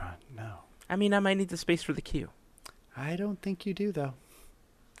favorite restaurant. No. I mean, I might need the space for the queue. I don't think you do though.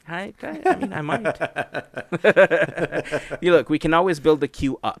 I mean, I might. You look, we can always build the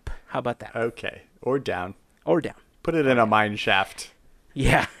queue up. How about that? Okay. Or down. Or down. Put it in a mine shaft.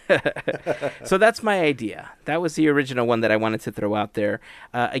 Yeah. So that's my idea. That was the original one that I wanted to throw out there.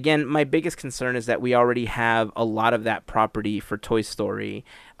 Again, my biggest concern is that we already have a lot of that property for Toy Story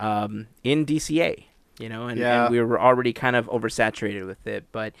in DCA. Yeah. and we were already kind of oversaturated with it.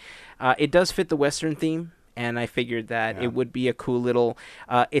 But it does fit the Western theme, and I figured that it would be a cool little.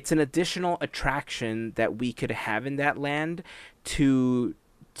 It's an additional attraction that we could have in that land to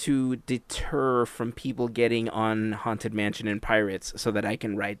deter from people getting on Haunted Mansion and Pirates, so that I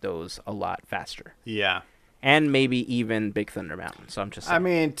can ride those a lot faster. Yeah. And maybe even Big Thunder Mountain. So I'm just saying. I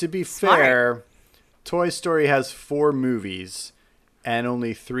mean, to be Smart. fair, Toy Story has 4 movies and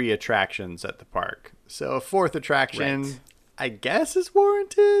only 3 attractions at the park. So a 4th attraction, Right. I guess, is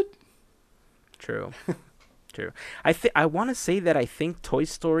warranted. True. True. I want to say that I think Toy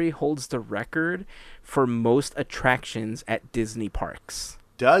Story holds the record for most attractions at Disney parks.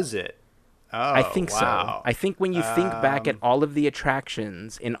 Does it? Oh, I think wow. so. I think when you think back at all of the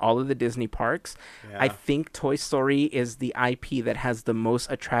attractions in all of the Disney parks, I Yeah. think Toy Story is the IP that has the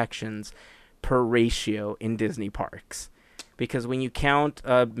most attractions per ratio in Disney parks. Because when you count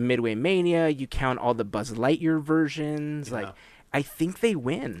Midway Mania, you count all the Buzz Lightyear versions, Yeah. like I think they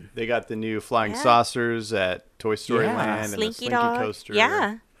win. They got the new flying Yeah. saucers at Toy Story Yeah. Land and the Slinky Slinky Dog. Coaster.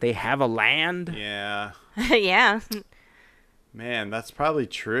 Yeah. They have a land. Yeah. Yeah. Man, that's probably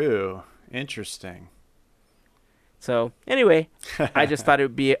true. Interesting. So anyway, I just thought it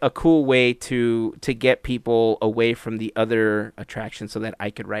would be a cool way to get people away from the other attractions so that I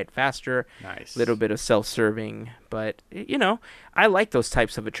could ride faster. Nice. Little bit of self-serving, but I like those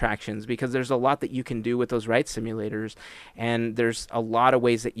types of attractions because there's a lot that you can do with those ride simulators, and there's a lot of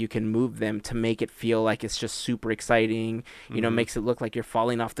ways that you can move them to make it feel like it's just super exciting. Makes it look like you're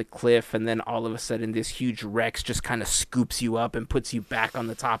falling off the cliff, and then all of a sudden this huge Rex just kind of scoops you up and puts you back on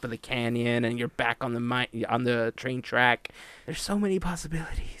the top of the canyon, and you're back on the train track. There's so many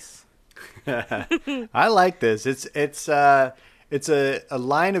possibilities. I like this. It's a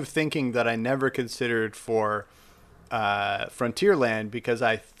line of thinking that I never considered for Frontierland, because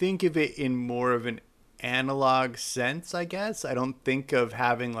I think of it in more of an analog sense, I guess. I don't think of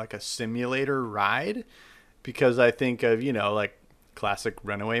having like a simulator ride, because I think of, like classic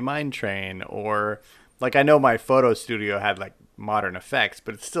Runaway Mine Train, or like, I know my photo studio had like modern effects,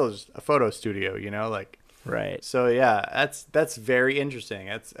 but it's still just a photo studio, like. Right. So yeah, that's very interesting.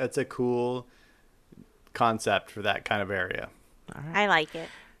 That's a cool concept for that kind of area. I like it.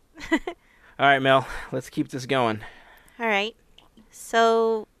 All right, Mel, let's keep this going. All right.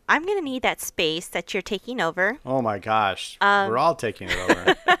 So I'm going to need that space that you're taking over. Oh my gosh, we're all taking it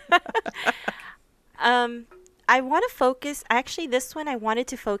over. I want to focus. Actually, this one I wanted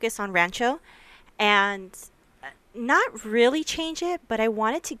to focus on Rancho, and not really change it, but I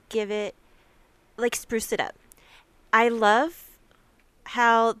wanted to give it, like, spruce it up. I love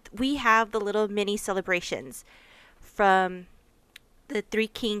how we have the little mini celebrations from the Three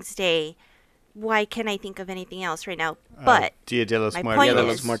Kings Day. Why can't I think of anything else right now? But Dia de los my Muertos. point Dia de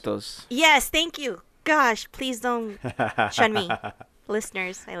is- los Muertos. yes, thank you. Gosh, please don't shun me.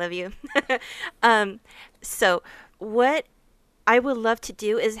 Listeners, I love you. So what I would love to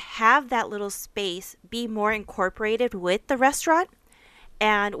do is have that little space be more incorporated with the restaurant.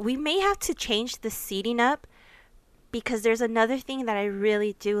 And we may have to change the seating up, because there's another thing that I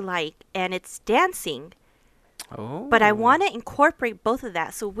really do like, and it's dancing. Oh. But I want to incorporate both of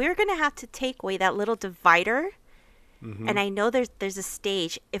that. So we're going to have to take away that little divider. And I know there's a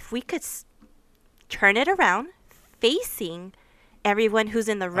stage. If we could turn it around, facing everyone who's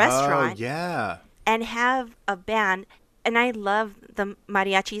in the restaurant, Oh yeah. and have a band. And I love the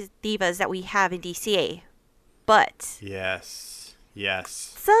mariachi divas that we have in DCA. But Yes.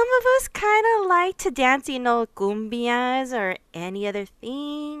 Yes. some of us kind of like to dance, cumbias or any other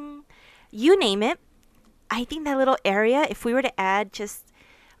thing. You name it. I think that little area, if we were to add just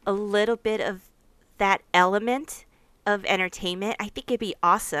a little bit of that element of entertainment, I think it'd be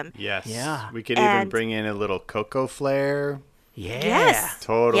awesome. Yes. Yeah. We could even And- bring in a little Coco flair. Yeah. Yes.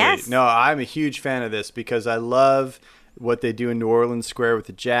 Totally. Yes. No, I'm a huge fan of this because I love what they do in New Orleans Square with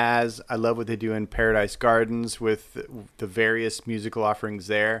the jazz. I love what they do in Paradise Gardens with the various musical offerings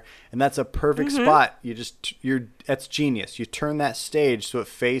there. And that's a perfect spot. That's genius. You turn that stage so it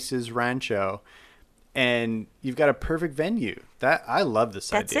faces Rancho, and you've got a perfect venue. I love this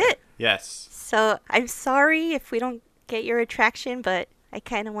That's idea. it. Yes. So I'm sorry if we don't get your attraction, but I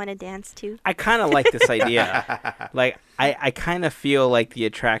kind of want to dance too. I kind of like this idea. Like, I kind of feel like the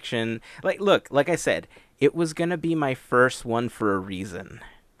attraction, like I said, it was going to be my first one for a reason.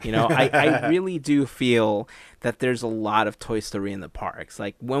 I really do feel that there's a lot of Toy Story in the parks.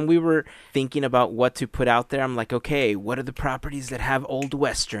 Like, when we were thinking about what to put out there, I'm like, okay, what are the properties that have Old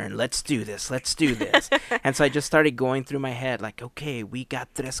Western? Let's do this. And so I just started going through my head, like, okay, we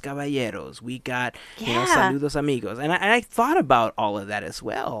got Tres Caballeros. We got, Yeah. Saludos Amigos. And I thought about all of that as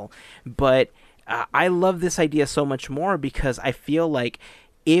well. But I love this idea so much more because I feel like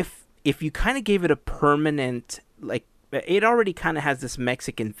if you kind of gave it a permanent, like, it already kind of has this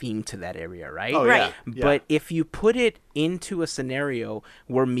Mexican theme to that area, right? Oh, Right. yeah. But if you put it into a scenario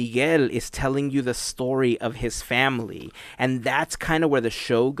where Miguel is telling you the story of his family, and that's kind of where the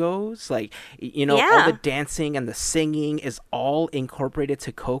show goes, like, all Yeah. the dancing and the singing is all incorporated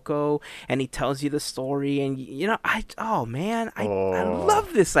to Coco, and he tells you the story, and I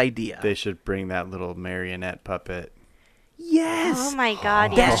love this idea. They should bring that little marionette puppet. Yes. Oh my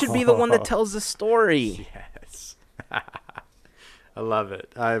God! That Yes. should be the one that tells the story. Yes. I love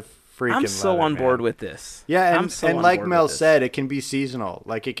it. I freaking I'm love so it, on board man. with this. Yeah, I'm and, so and on like board Mel with this. said, it can be seasonal.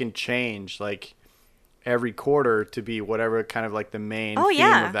 Like, it can change, like, every quarter to be whatever kind of like the main Oh, theme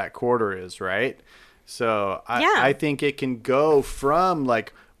yeah. of that quarter is, right? So Yeah. I think it can go from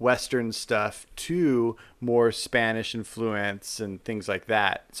like Western stuff to more Spanish influence and things like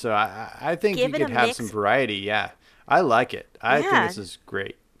that. So I think Give you it could a have mix. some variety. Yeah, I like it. I think Yeah. this is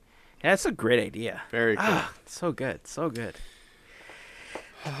great. Yeah, that's a great idea. Very cool. So good. So good.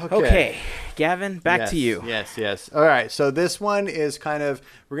 Okay, Gavin, back to you. Yes. All right. So this one is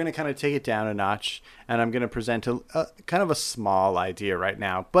we're going to kind of take it down a notch, and I'm going to present a kind of a small idea right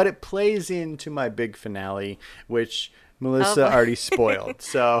now, but it plays into my big finale, which Melissa boy. already spoiled.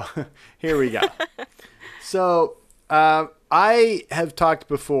 So here we go. So I have talked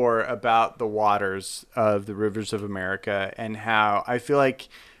before about the waters of the rivers of America and how I feel like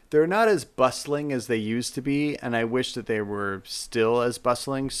they're not as bustling as they used to be, and I wish that they were still as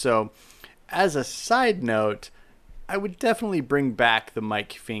bustling. So as a side note, I would definitely bring back the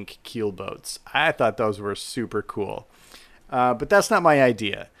Mike Fink keel boats. I thought those were super cool. But that's not my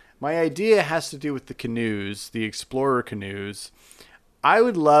idea. My idea has to do with the canoes, the Explorer canoes. I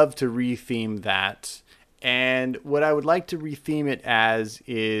would love to retheme that. And what I would like to retheme it as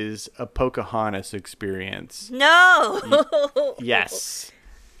is a Pocahontas experience. No. Yes.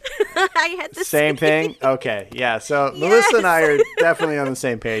 I had the Same thing? Okay, yeah. So Melissa and I are definitely on the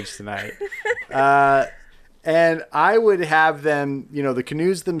same page tonight. And I would have them, the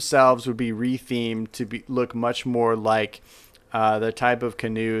canoes themselves would be rethemed to look much more like the type of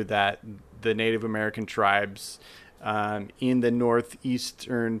canoe that the Native American tribes in the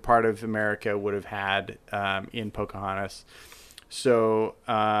northeastern part of America would have had in Pocahontas. So,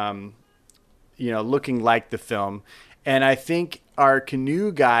 looking like the film. And I think our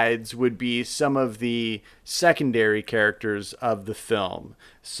canoe guides would be some of the secondary characters of the film.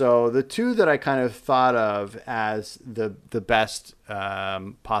 So the two that I kind of thought of as the best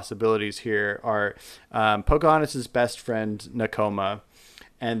possibilities here are Pocahontas' best friend, Nakoma,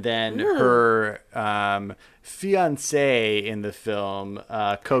 and then her fiancé in the film,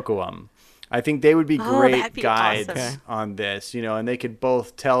 Kocoum. I think they would be great that'd be guides awesome. on this, and they could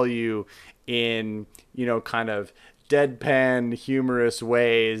both tell you in, kind of deadpan, humorous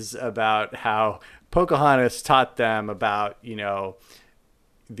ways about how Pocahontas taught them about,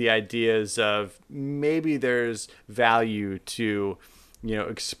 the ideas of maybe there's value to,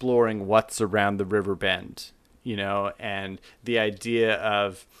 exploring what's around the river bend, and the idea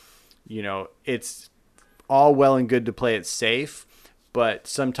of, it's all well and good to play it safe, but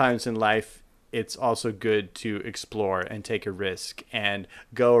sometimes in life, it's also good to explore and take a risk and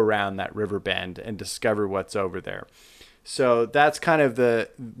go around that river bend and discover what's over there. So that's kind of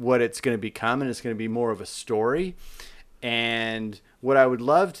what it's going to become, and it's going to be more of a story. And what I would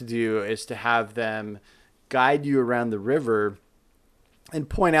love to do is to have them guide you around the river and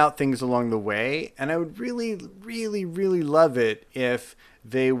point out things along the way. And I would really, really, really love it if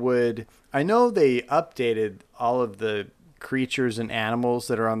they would. I know they updated all of the creatures and animals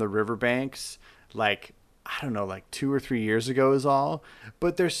that are on the riverbanks, like, I don't know, like 2 or 3 years ago is all,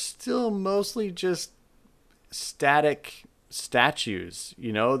 but they're still mostly just static statues.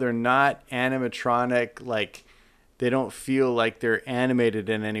 They're not animatronic, like, they don't feel like they're animated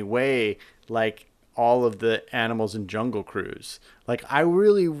in any way like all of the animals in Jungle Cruise. Like, I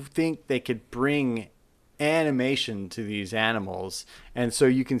really think they could bring animation to these animals, and so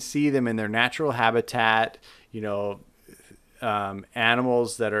you can see them in their natural habitat,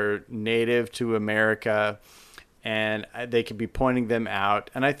 animals that are native to America, and they could be pointing them out.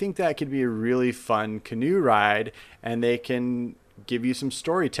 And I think that could be a really fun canoe ride, and they can give you some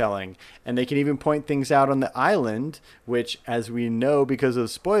storytelling, and they can even point things out on the island, which, as we know because of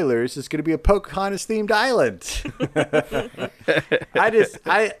spoilers, is going to be a Pocahontas themed island.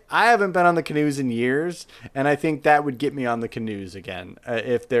 I haven't been on the canoes in years, and I think that would get me on the canoes again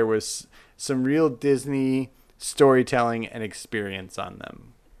if there was some real Disney storytelling and experience on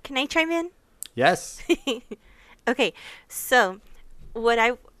them. Can I chime in? Yes. Okay, so what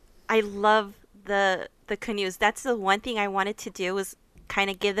I love the canoes. That's the one thing I wanted to do, was kind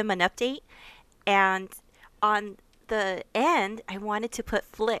of give them an update. And on the end, I wanted to put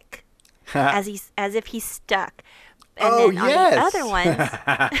Flick as if he's stuck. And Oh, then yes.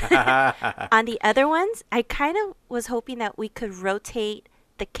 on the other ones, I kind of was hoping that we could rotate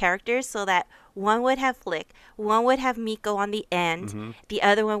the characters so that one would have Flick, one would have Miko on the end, the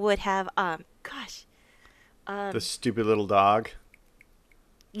other one would have The stupid little dog.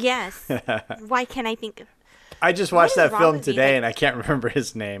 yes. Why can't I think of I just What watched is that wrong film with me? today Like- and I can't remember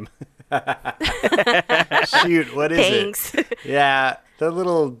his name. Shoot, what is Thanks. it? Yeah, the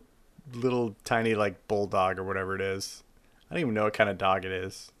little tiny like bulldog or whatever it is. I don't even know what kind of dog it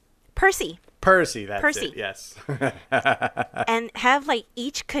is. Percy. Percy, that's Percy. it. Yes. And have like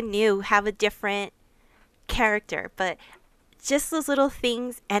each canoe have a different character, but just those little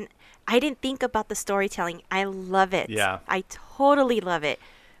things. And I didn't think about the storytelling. I love it. Yeah. I totally love it.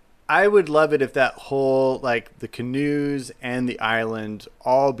 I would love it if that whole, like, the canoes and the island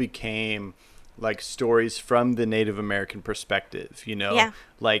all became like stories from the Native American perspective, you know? Yeah.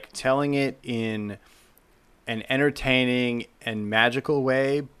 Like telling it in an entertaining and magical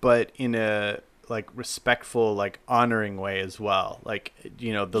way, but in a like respectful, like honoring way as well. Like,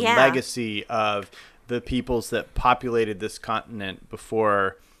 you know, the Yeah. legacy of the peoples that populated this continent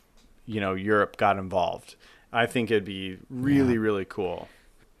before, you know, Europe got involved. I think it'd be really, really cool.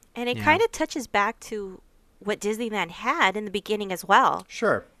 And it Yeah. kind of touches back to what Disneyland had in the beginning as well.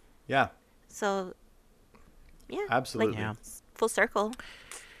 Sure. Yeah. So, yeah. Absolutely. Like, Yeah. full circle.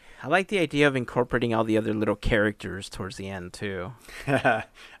 I like the idea of incorporating all the other little characters towards the end too. I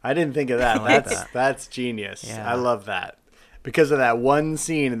didn't think of that. like That's genius. Yeah. I love that. Because of that one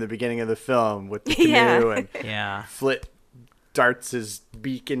scene in the beginning of the film with the Yeah. canoe and Yeah, Flit darts his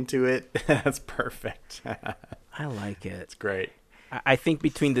beak into it. That's perfect. I like it. It's great. I think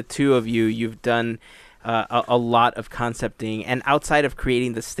between the two of you, you've done a lot of concepting, and outside of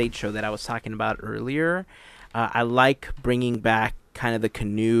creating the stage show that I was talking about earlier, I like bringing back kind of the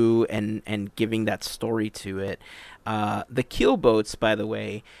canoe and giving that story to it. The keel boats, by the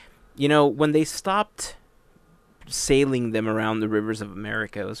way, you know, when they stopped sailing them around the rivers of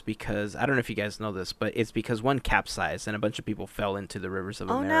America, it was because, I don't know if you guys know this, but it's because one capsized and a bunch of people fell into the rivers of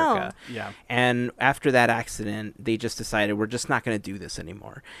Oh, no. America. Yeah. And after that accident, they just decided we're just not going to do this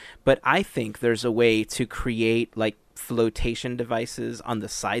anymore. But I think there's a way to create like flotation devices on the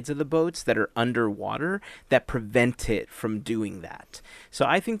sides of the boats that are underwater that prevent it from doing that. So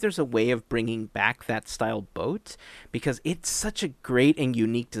I think there's a way of bringing back that style boat because it's such a great and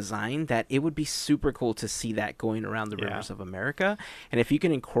unique design that it would be super cool to see that going around the Yeah. rivers of America. And if you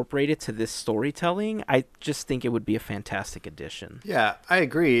can incorporate it to this storytelling, I just think it would be a fantastic addition. Yeah, I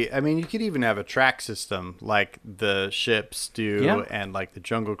agree. I mean, you could even have a track system like the ships do Yeah. and like the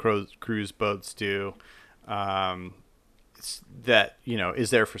Jungle Cruise boats do. That, you know, is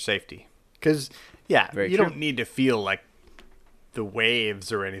there for safety. Because, yeah, Very you true. don't need to feel like the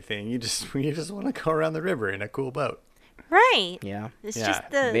waves or anything. You just want to go around the river in a cool boat. Right. Yeah. It's Yeah. just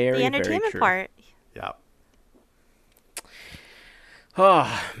the Very, very entertainment true. part. Yeah.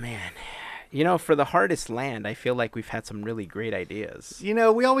 Oh, man. You know, for the hardest land, I feel like we've had some really great ideas. You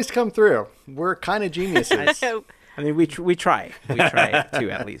know, we always come through. We're kind of geniuses. I mean, we try. We try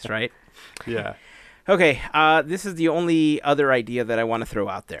to, at least, right? Yeah. Okay, this is the only other idea that I want to throw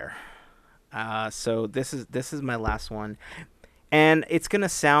out there. So this is my last one. And it's going to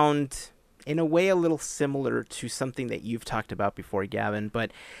sound, in a way, a little similar to something that you've talked about before, Gavin.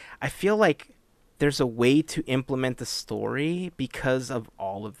 But I feel like there's a way to implement the story because of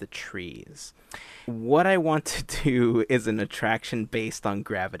all of the trees. What I want to do is an attraction based on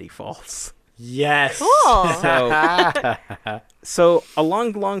Gravity Falls. Yes. Cool. So a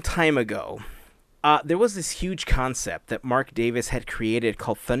long time ago, there was this huge concept that Mark Davis had created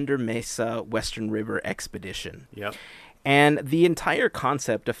called Thunder Mesa Western River Expedition. Yep. And the entire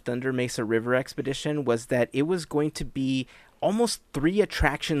concept of Thunder Mesa River Expedition was that it was going to be almost 3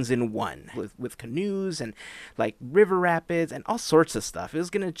 attractions in one, with canoes and like river rapids and all sorts of stuff. It was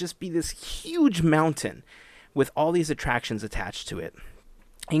going to just be this huge mountain with all these attractions attached to it,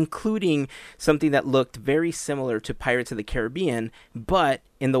 including something that looked very similar to Pirates of the Caribbean, but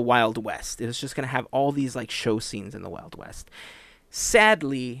in the Wild West. It was just going to have all these like show scenes in the Wild West.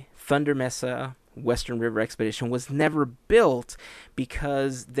 Sadly, Thunder Mesa Western River Expedition was never built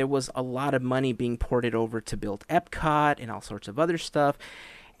because there was a lot of money being ported over to build Epcot and all sorts of other stuff.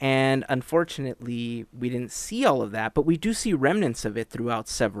 And unfortunately, we didn't see all of that, but we do see remnants of it throughout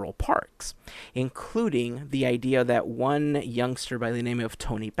several parks, including the idea that one youngster by the name of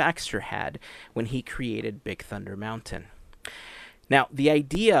Tony Baxter had when he created Big Thunder Mountain. Now, the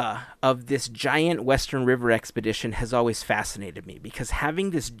idea of this giant Western River expedition has always fascinated me because having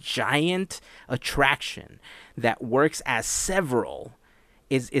this giant attraction that works as several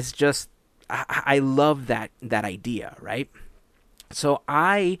is just, I love that idea, right? So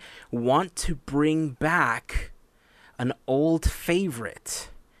I want to bring back an old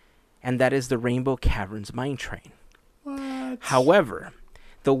favorite, and that is the Rainbow Caverns Mine Train. What? However,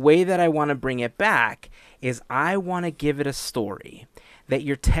 the way that I want to bring it back is I want to give it a story that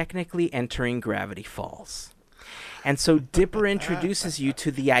you're technically entering Gravity Falls. And so Dipper introduces you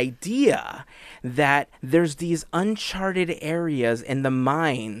to the idea that there's these uncharted areas in the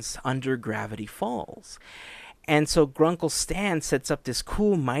mines under Gravity Falls. And so Grunkle Stan sets up this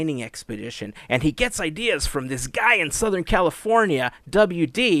cool mining expedition, and he gets ideas from this guy in Southern California,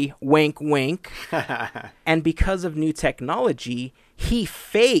 WD, wink, wink. And because of new technology, he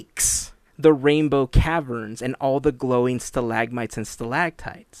fakes the Rainbow Caverns and all the glowing stalagmites and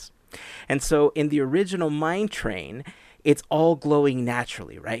stalactites. And so in the original Mine Train, it's all glowing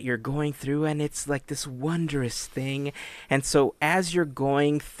naturally, right? You're going through and it's like this wondrous thing. And so as you're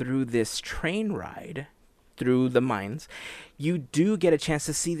going through this train ride through the mines, you do get a chance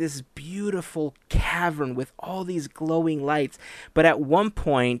to see this beautiful cavern with all these glowing lights. But at one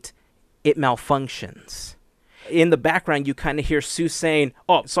point, it malfunctions. In the background, you kind of hear Seuss saying,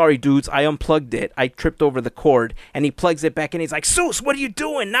 "Oh, sorry, dudes, I unplugged it. I tripped over the cord." And he plugs it back in. He's like, "Seuss, what are you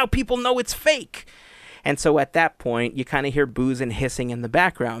doing? Now people know it's fake." And so at that point, you kind of hear boos and hissing in the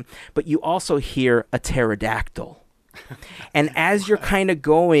background, but you also hear a pterodactyl. And as you're kind of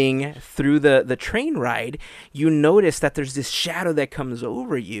going through the train ride, you notice that there's this shadow that comes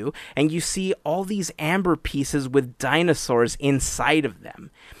over you, and you see all these amber pieces with dinosaurs inside of them.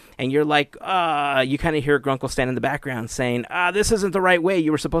 And you're like, you kind of hear Grunkle Stan in the background saying, this isn't the right way.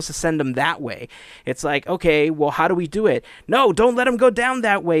 You were supposed to send them that way. It's like, okay, well, how do we do it? No, don't let them go down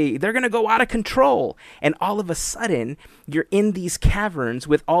that way. They're going to go out of control. And all of a sudden, you're in these caverns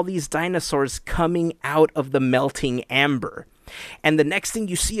with all these dinosaurs coming out of the melting amber. And the next thing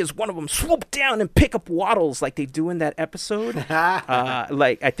you see is one of them swoop down and pick up Waddles like they do in that episode.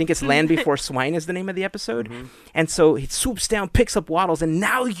 Like, I think it's Land Before Swine is the name of the episode. Mm-hmm. And so he swoops down, picks up Waddles, and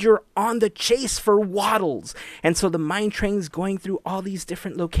now you're on the chase for Waddles. And so the mine train's going through all these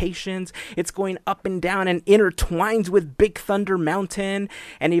different locations. It's going up and down and intertwines with Big Thunder Mountain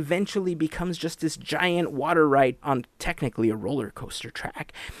and eventually becomes just this giant water ride on technically a roller coaster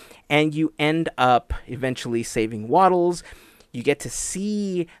track. And you end up eventually saving Waddles. You get to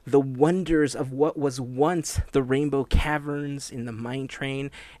see the wonders of what was once the Rainbow Caverns in the Mine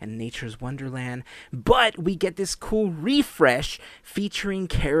Train and Nature's Wonderland. But we get this cool refresh featuring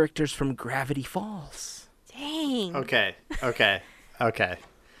characters from Gravity Falls. Dang. Okay.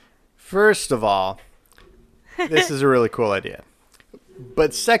 First of all, this is a really cool idea.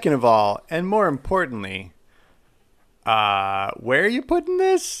 But second of all, and more importantly, where are you putting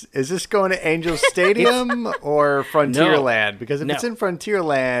this? Is this going to Angel Stadium or Frontierland? Because if it's in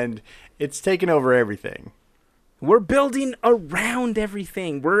Frontierland, it's taking over everything. We're building around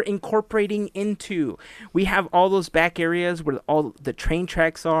everything. We're incorporating into. We have all those back areas where all the train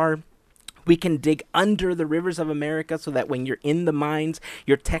tracks are. We can dig under the rivers of America so that when you're in the mines,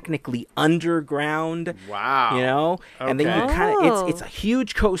 you're technically underground. Wow. You know? Okay. And then you kind of, it's a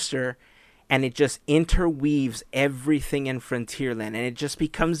huge coaster. And it just interweaves everything in Frontierland. And it just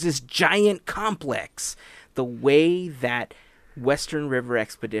becomes this giant complex. The way that Western River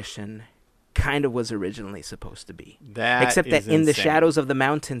Expedition kind of was originally supposed to be. Except that in the shadows of the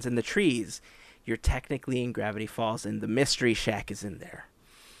mountains and the trees, you're technically in Gravity Falls. And the Mystery Shack is in there.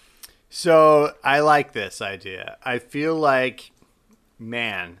 So I like this idea. I feel like,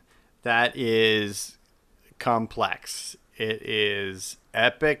 man, that is complex. It is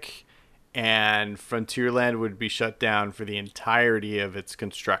epic. And Frontierland would be shut down for the entirety of its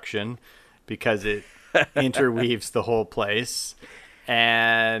construction because it interweaves the whole place.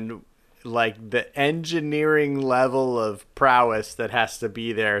 And like the engineering level of prowess that has to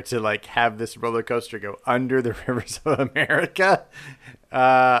be there to like have this roller coaster go under the rivers of America,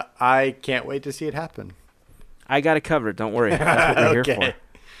 I can't wait to see it happen. I got it covered. Don't worry. That's what we're here for.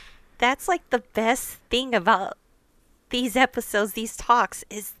 That's like the best thing about these episodes, these talks,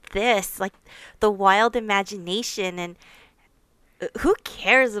 is this, like the wild imagination. And who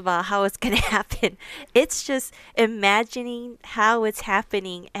cares about how it's going to happen? It's just imagining how it's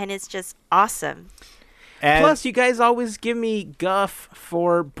happening, and it's just awesome. And plus, you guys always give me guff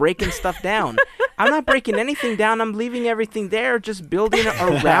for breaking stuff down. I'm not breaking anything down. I'm leaving everything there, just building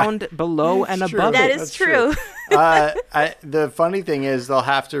around, below, and True. above That it. is true. The funny thing is they'll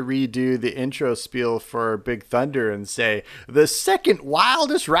have to redo the intro spiel for Big Thunder and say, the second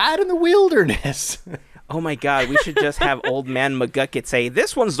wildest ride in the wilderness. Oh my God, we should just have Old Man McGucket say,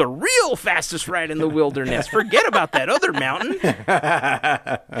 this one's the real fastest ride in the wilderness. Forget about that other mountain.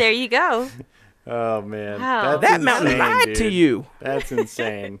 There you go. Oh, man. Wow. That's That mountain insane, lied to dude. you. That's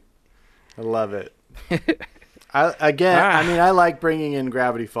insane. I love it. I like bringing in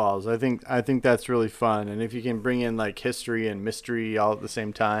Gravity Falls. I think that's really fun. And if you can bring in like history and mystery all at the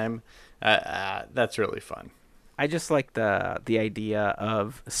same time, that's really fun. I just like the idea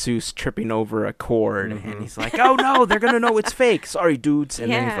of Seuss tripping over a cord, and he's like, oh no, they're going to know it's fake. Sorry, dudes.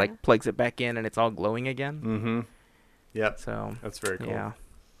 And then he's Yeah. like, plugs it back in, and it's all glowing again. Mm-hmm. Yep. So, That's very cool. yeah.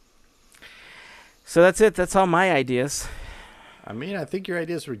 So that's it. That's all my ideas. I mean, I think your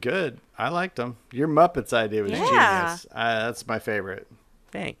ideas were good. I liked them. Your Muppets idea was Yeah. genius. That's my favorite.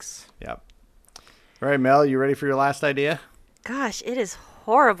 Thanks. Yep. All right, Mel, you ready for your last idea? Gosh, it is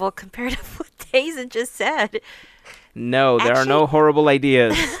horrible compared to what Dazen just said. No, there are Actually- no horrible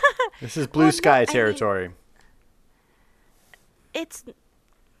ideas. This is blue Well, no, sky I mean- territory.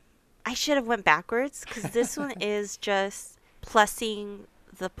 I should have went backwards because this one is just plussing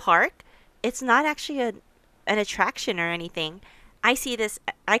the park. It's not actually an attraction or anything. I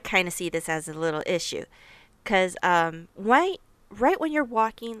kind of see this as a little issue because right when you're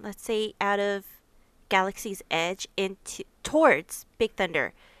walking, let's say out of Galaxy's Edge towards Big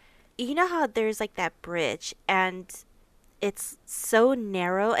Thunder, you know how there's like that bridge and it's so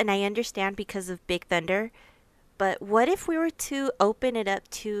narrow, and I understand because of Big Thunder, but what if we were to open it up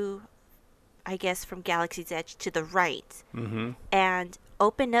to, I guess, from Galaxy's Edge to the right, and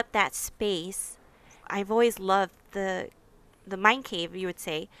open up that space? I've always loved the mine cave, you would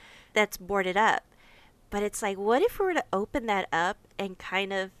say, that's boarded up. But it's like, what if we were to open that up and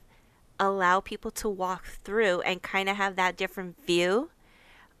kind of allow people to walk through and kind of have that different view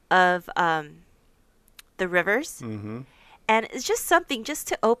of the rivers? Mm-hmm. And it's just something just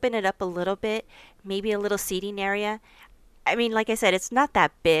to open it up a little bit, maybe a little seating area. I mean, like I said, it's not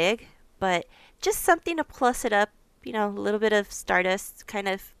that big, but just something to plus it up, a little bit of Stardust kind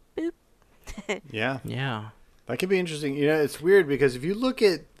of boop. Yeah. Yeah. That could be interesting. It's weird because if you look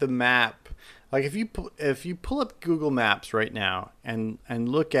at the map, like if you pull up Google Maps right now and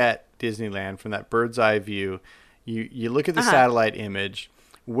look at Disneyland from that bird's eye view, you look at the satellite image,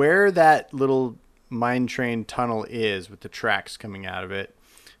 where that little mine train tunnel is with the tracks coming out of it,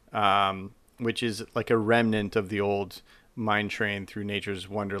 which is like a remnant of the old mine train through Nature's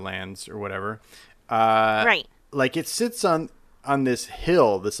Wonderlands or whatever. Right. Like it sits on this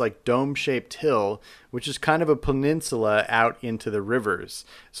hill, this like dome-shaped hill, which is kind of a peninsula out into the rivers.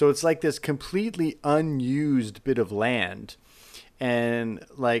 So it's like this completely unused bit of land. And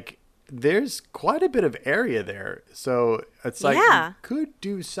like there's quite a bit of area there. So it's like you could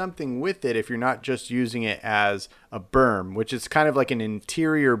do something with it if you're not just using it as a berm, which is kind of like an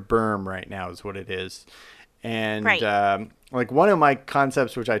interior berm right now is what it is. And like one of my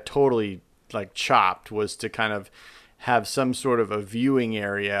concepts, which I totally like chopped, was to kind of have some sort of a viewing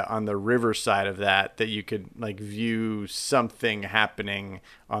area on the river side of that you could like view something happening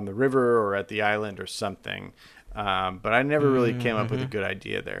on the river or at the island or something. But I never really came up with a good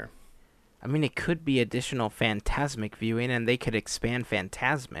idea there. I mean, it could be additional Phantasmic viewing, and they could expand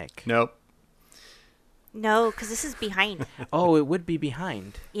Phantasmic. Nope. No, because this is behind. Oh, it would be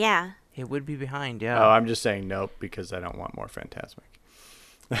behind. Yeah. It would be behind, yeah. Oh, I'm just saying nope because I don't want more Phantasmic.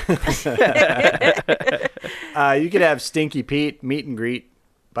 You could have Stinky Pete meet and greet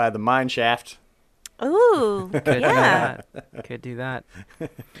by the mine shaft. Ooh, yeah. Could do that.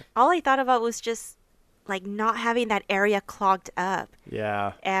 All I thought about was just like not having that area clogged up.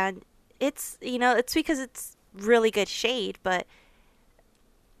 Yeah. And it's, it's because it's really good shade, but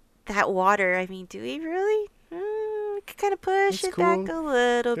that water, I mean, do we really? We could kind of push It's it back cool. a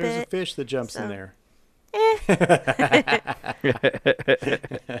little There's a bit. fish that jumps in So- there. Eh.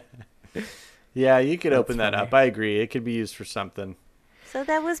 Yeah, you could open that funny. up. I agree. It could be used for something. So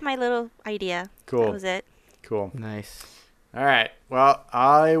that was my little idea. Cool. That was it. Cool. Nice. All right. Well,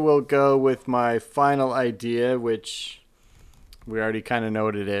 I will go with my final idea, which we already kind of know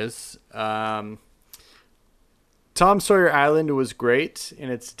what it is. Tom Sawyer Island was great in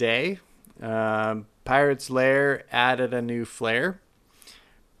its day. Pirate's Lair added a new flair.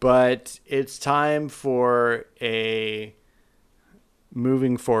 But it's time for a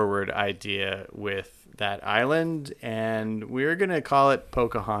moving forward idea with that island, and we're going to call it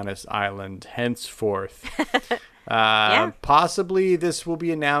Pocahontas Island henceforth. Yeah. Possibly this will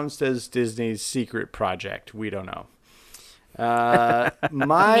be announced as Disney's secret project. We don't know. My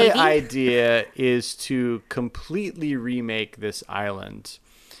Maybe. idea is to completely remake this island.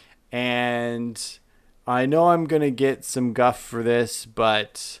 And I know I'm going to get some guff for this,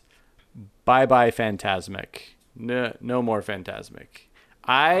 but bye-bye Fantasmic. No more Fantasmic.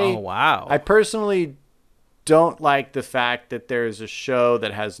 Oh, wow. I personally don't like the fact that there's a show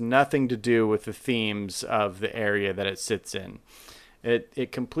that has nothing to do with the themes of the area that it sits in.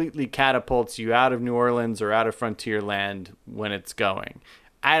 It completely catapults you out of New Orleans or out of Frontierland when it's going.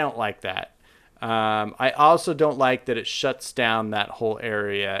 I don't like that. I also don't like that it shuts down that whole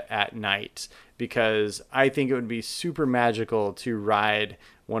area at night, because I think it would be super magical to ride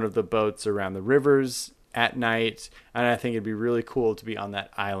one of the boats around the rivers at night, and I think it'd be really cool to be on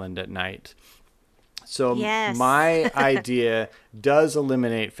that island at night. So Yes. my idea does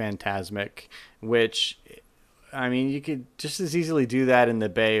eliminate Fantasmic, which, I mean, you could just as easily do that in the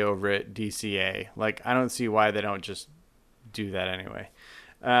bay over at DCA. Like, I don't see why they don't just do that anyway.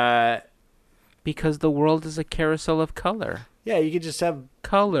 Because the world is a carousel of color. Yeah, you could just have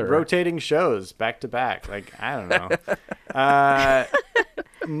Color. rotating shows back to back. Like, I don't know.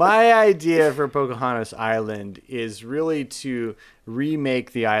 My idea for Pocahontas Island is really to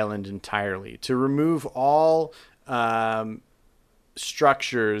remake the island entirely, to remove all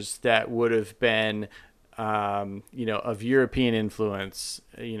structures that would have been, of European influence,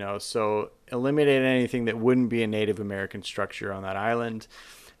 so eliminate anything that wouldn't be a Native American structure on that island.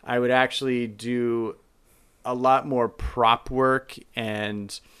 I would actually do a lot more prop work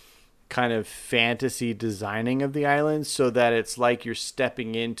and kind of fantasy designing of the island, so that it's like you're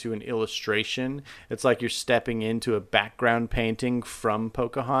stepping into an illustration. It's like you're stepping into a background painting from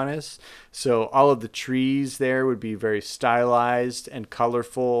Pocahontas. So all of the trees there would be very stylized and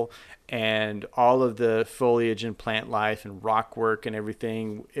colorful, and all of the foliage and plant life and rock work and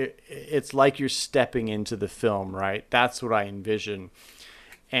everything. It's like you're stepping into the film, right? That's what I envision.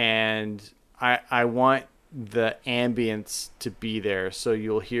 And I want the ambience to be there, so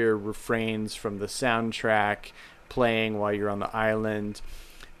you'll hear refrains from the soundtrack playing while you're on the island.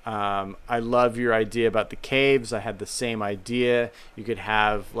 I love your idea about the caves. I had the same idea. You could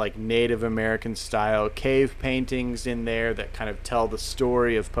have like Native American style cave paintings in there that kind of tell the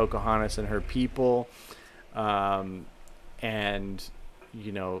story of Pocahontas and her people, and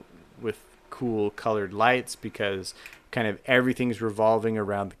with cool colored lights, because kind of everything's revolving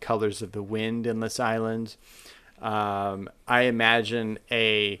around the colors of the wind in this island. I imagine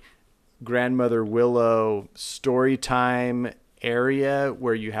a Grandmother Willow story time area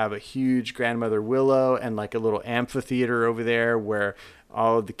where you have a huge Grandmother Willow and like a little amphitheater over there where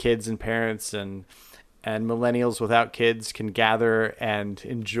all of the kids and parents and millennials without kids can gather and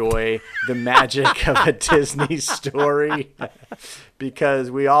enjoy the magic of a Disney story, because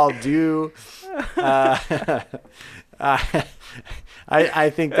we all do. I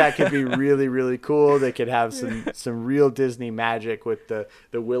think that could be really, really cool. They could have some real Disney magic with the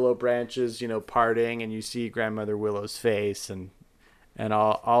willow branches, parting, and you see Grandmother Willow's face and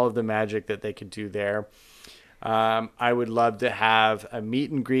all of the magic that they could do there. I would love to have a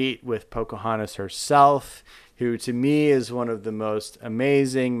meet and greet with Pocahontas herself, who to me is one of the most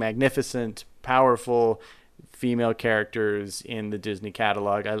amazing, magnificent, powerful female characters in the Disney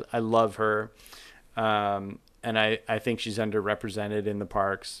catalog. I love her. And I think she's underrepresented in the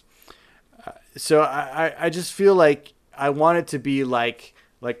parks. So I just feel like I want it to be like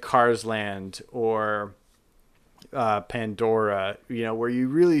Cars Land or Pandora, where you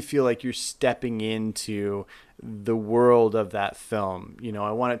really feel like you're stepping into the world of that film.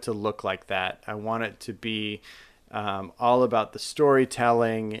 I want it to look like that. I want it to be all about the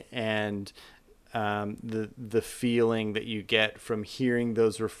storytelling and the feeling that you get from hearing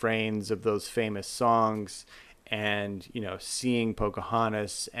those refrains of those famous songs, and seeing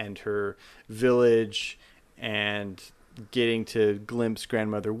Pocahontas and her village, and getting to glimpse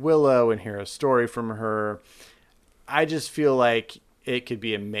Grandmother Willow and hear a story from her. I just feel like it could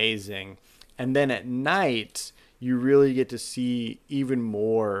be amazing. And then at night, you really get to see even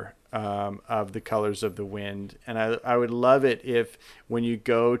more of the colors of the wind. And I would love it if when you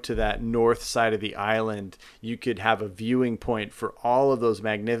go to that north side of the island, you could have a viewing point for all of those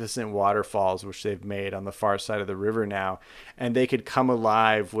magnificent waterfalls, which they've made on the far side of the river now. And they could come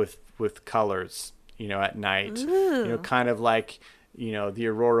alive with colors, at night. Ooh. Kind of like, the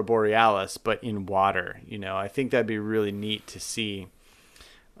Aurora Borealis, but in water. I think that'd be really neat to see.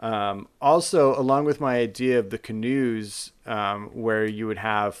 Also, along with my idea of the canoes, where you would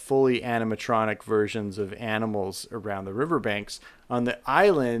have fully animatronic versions of animals around the riverbanks, on the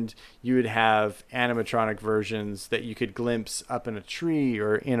island, you would have animatronic versions that you could glimpse up in a tree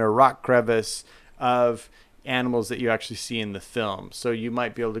or in a rock crevice of animals that you actually see in the film. So you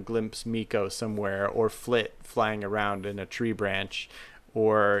might be able to glimpse Miko somewhere, or Flit flying around in a tree branch,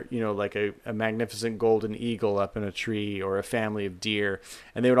 or like a magnificent golden eagle up in a tree, or a family of deer,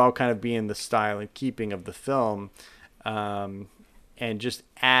 and they would all kind of be in the style and keeping of the film, and just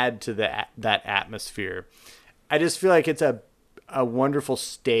add to that atmosphere. I just feel like it's a wonderful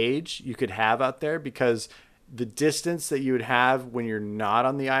stage you could have out there, because the distance that you would have when you're not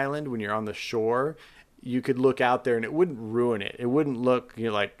on the island, when you're on the shore, you could look out there and it wouldn't ruin it. It wouldn't look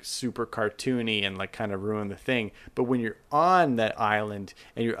like super cartoony and like kind of ruin the thing. But when you're on that island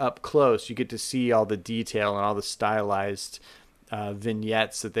and you're up close, you get to see all the detail and all the stylized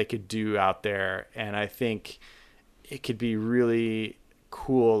vignettes that they could do out there. And I think it could be really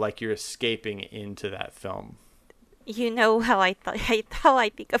cool, like you're escaping into that film. You know how how I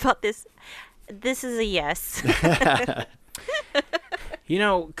think about this. This is a yes.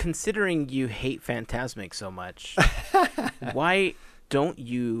 Considering you hate Fantasmic so much, why don't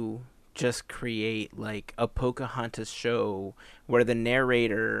you just create like a Pocahontas show where the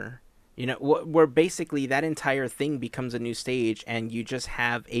narrator, where basically that entire thing becomes a new stage, and you just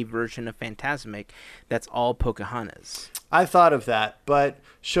have a version of Fantasmic that's all Pocahontas? I thought of that, but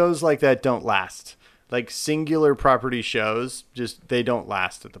shows like that don't last. Like singular property shows, they don't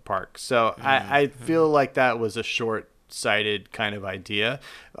last at the park. So I feel like that was a short-sighted kind of idea.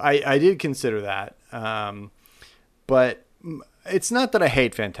 I did consider that, but it's not that I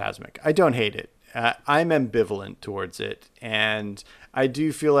hate Fantasmic. I don't hate it. I'm ambivalent towards it, and I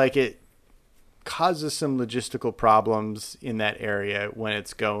do feel like it causes some logistical problems in that area when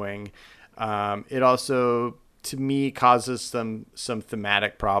it's going. It also, to me, causes some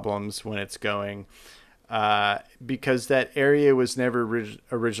thematic problems when it's going. Because that area was never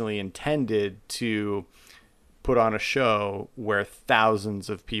originally intended to put on a show where thousands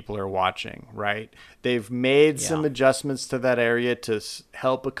of people are watching, right? They've made some adjustments to that area to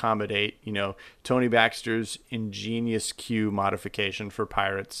help accommodate, Tony Baxter's ingenious queue modification for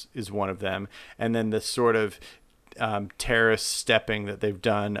Pirates is one of them. And then the sort of terrace stepping that they've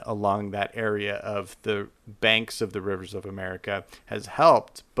done along that area of the banks of the rivers of America has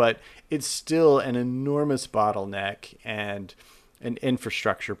helped, but it's still an enormous bottleneck and an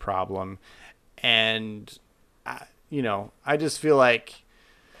infrastructure problem. And, I just feel like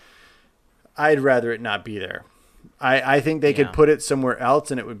I'd rather it not be there. I think they could put it somewhere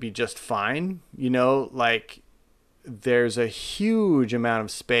else and it would be just fine. There's a huge amount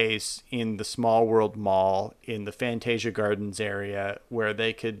of space in the Small World Mall, in the Fantasia Gardens area, where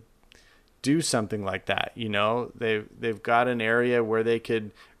they could do something like that. They've got an area where they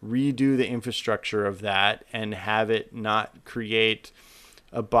could redo the infrastructure of that and have it not create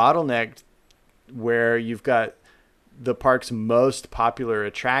a bottleneck where you've got the park's most popular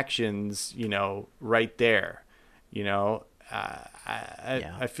attractions, right there.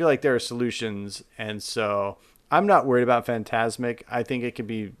 I feel like there are solutions, and so I'm not worried about Fantasmic. I think it can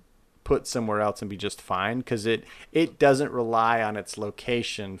be put somewhere else and be just fine, because it doesn't rely on its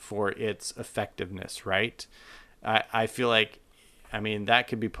location for its effectiveness, right? I feel like, that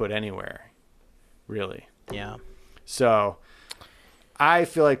could be put anywhere, really. Yeah. So I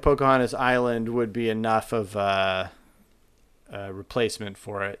feel like Pocahontas Island would be enough of a replacement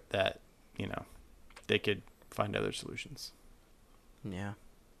for it that, they could find other solutions. Yeah.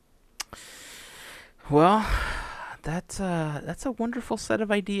 Well, that's a wonderful set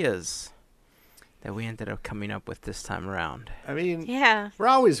of ideas that we ended up coming up with this time around. Yeah. We're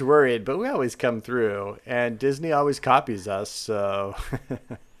always worried, but we always come through, and Disney always copies us, so...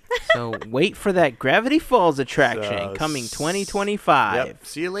 So wait for that Gravity Falls attraction coming 2025. Yep.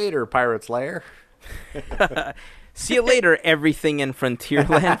 See you later, Pirate's Lair. See you later, everything in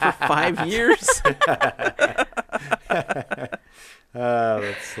Frontierland for 5 years. Oh,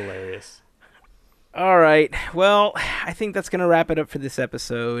 that's hilarious. All right. Well, I think that's going to wrap it up for this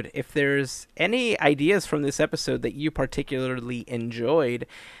episode. If there's any ideas from this episode that you particularly enjoyed,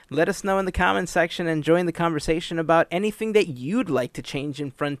 let us know in the comments section and join the conversation about anything that you'd like to change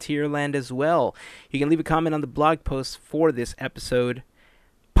in Frontierland as well. You can leave a comment on the blog post for this episode,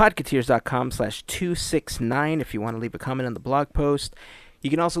 podcateers.com/269, if you want to leave a comment on the blog post. You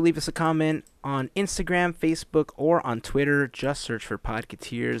can also leave us a comment on Instagram, Facebook, or on Twitter. Just search for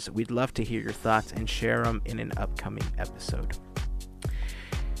Podcateers. We'd love to hear your thoughts and share them in an upcoming episode.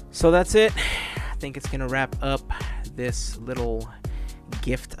 So that's it. I think it's going to wrap up this little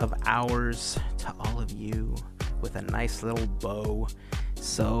gift of ours to all of you with a nice little bow.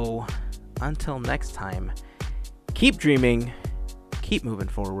 So until next time, keep dreaming, keep moving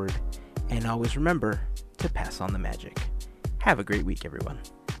forward, and always remember to pass on the magic. Have a great week, everyone.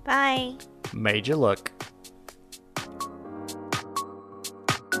 Bye. Made you look.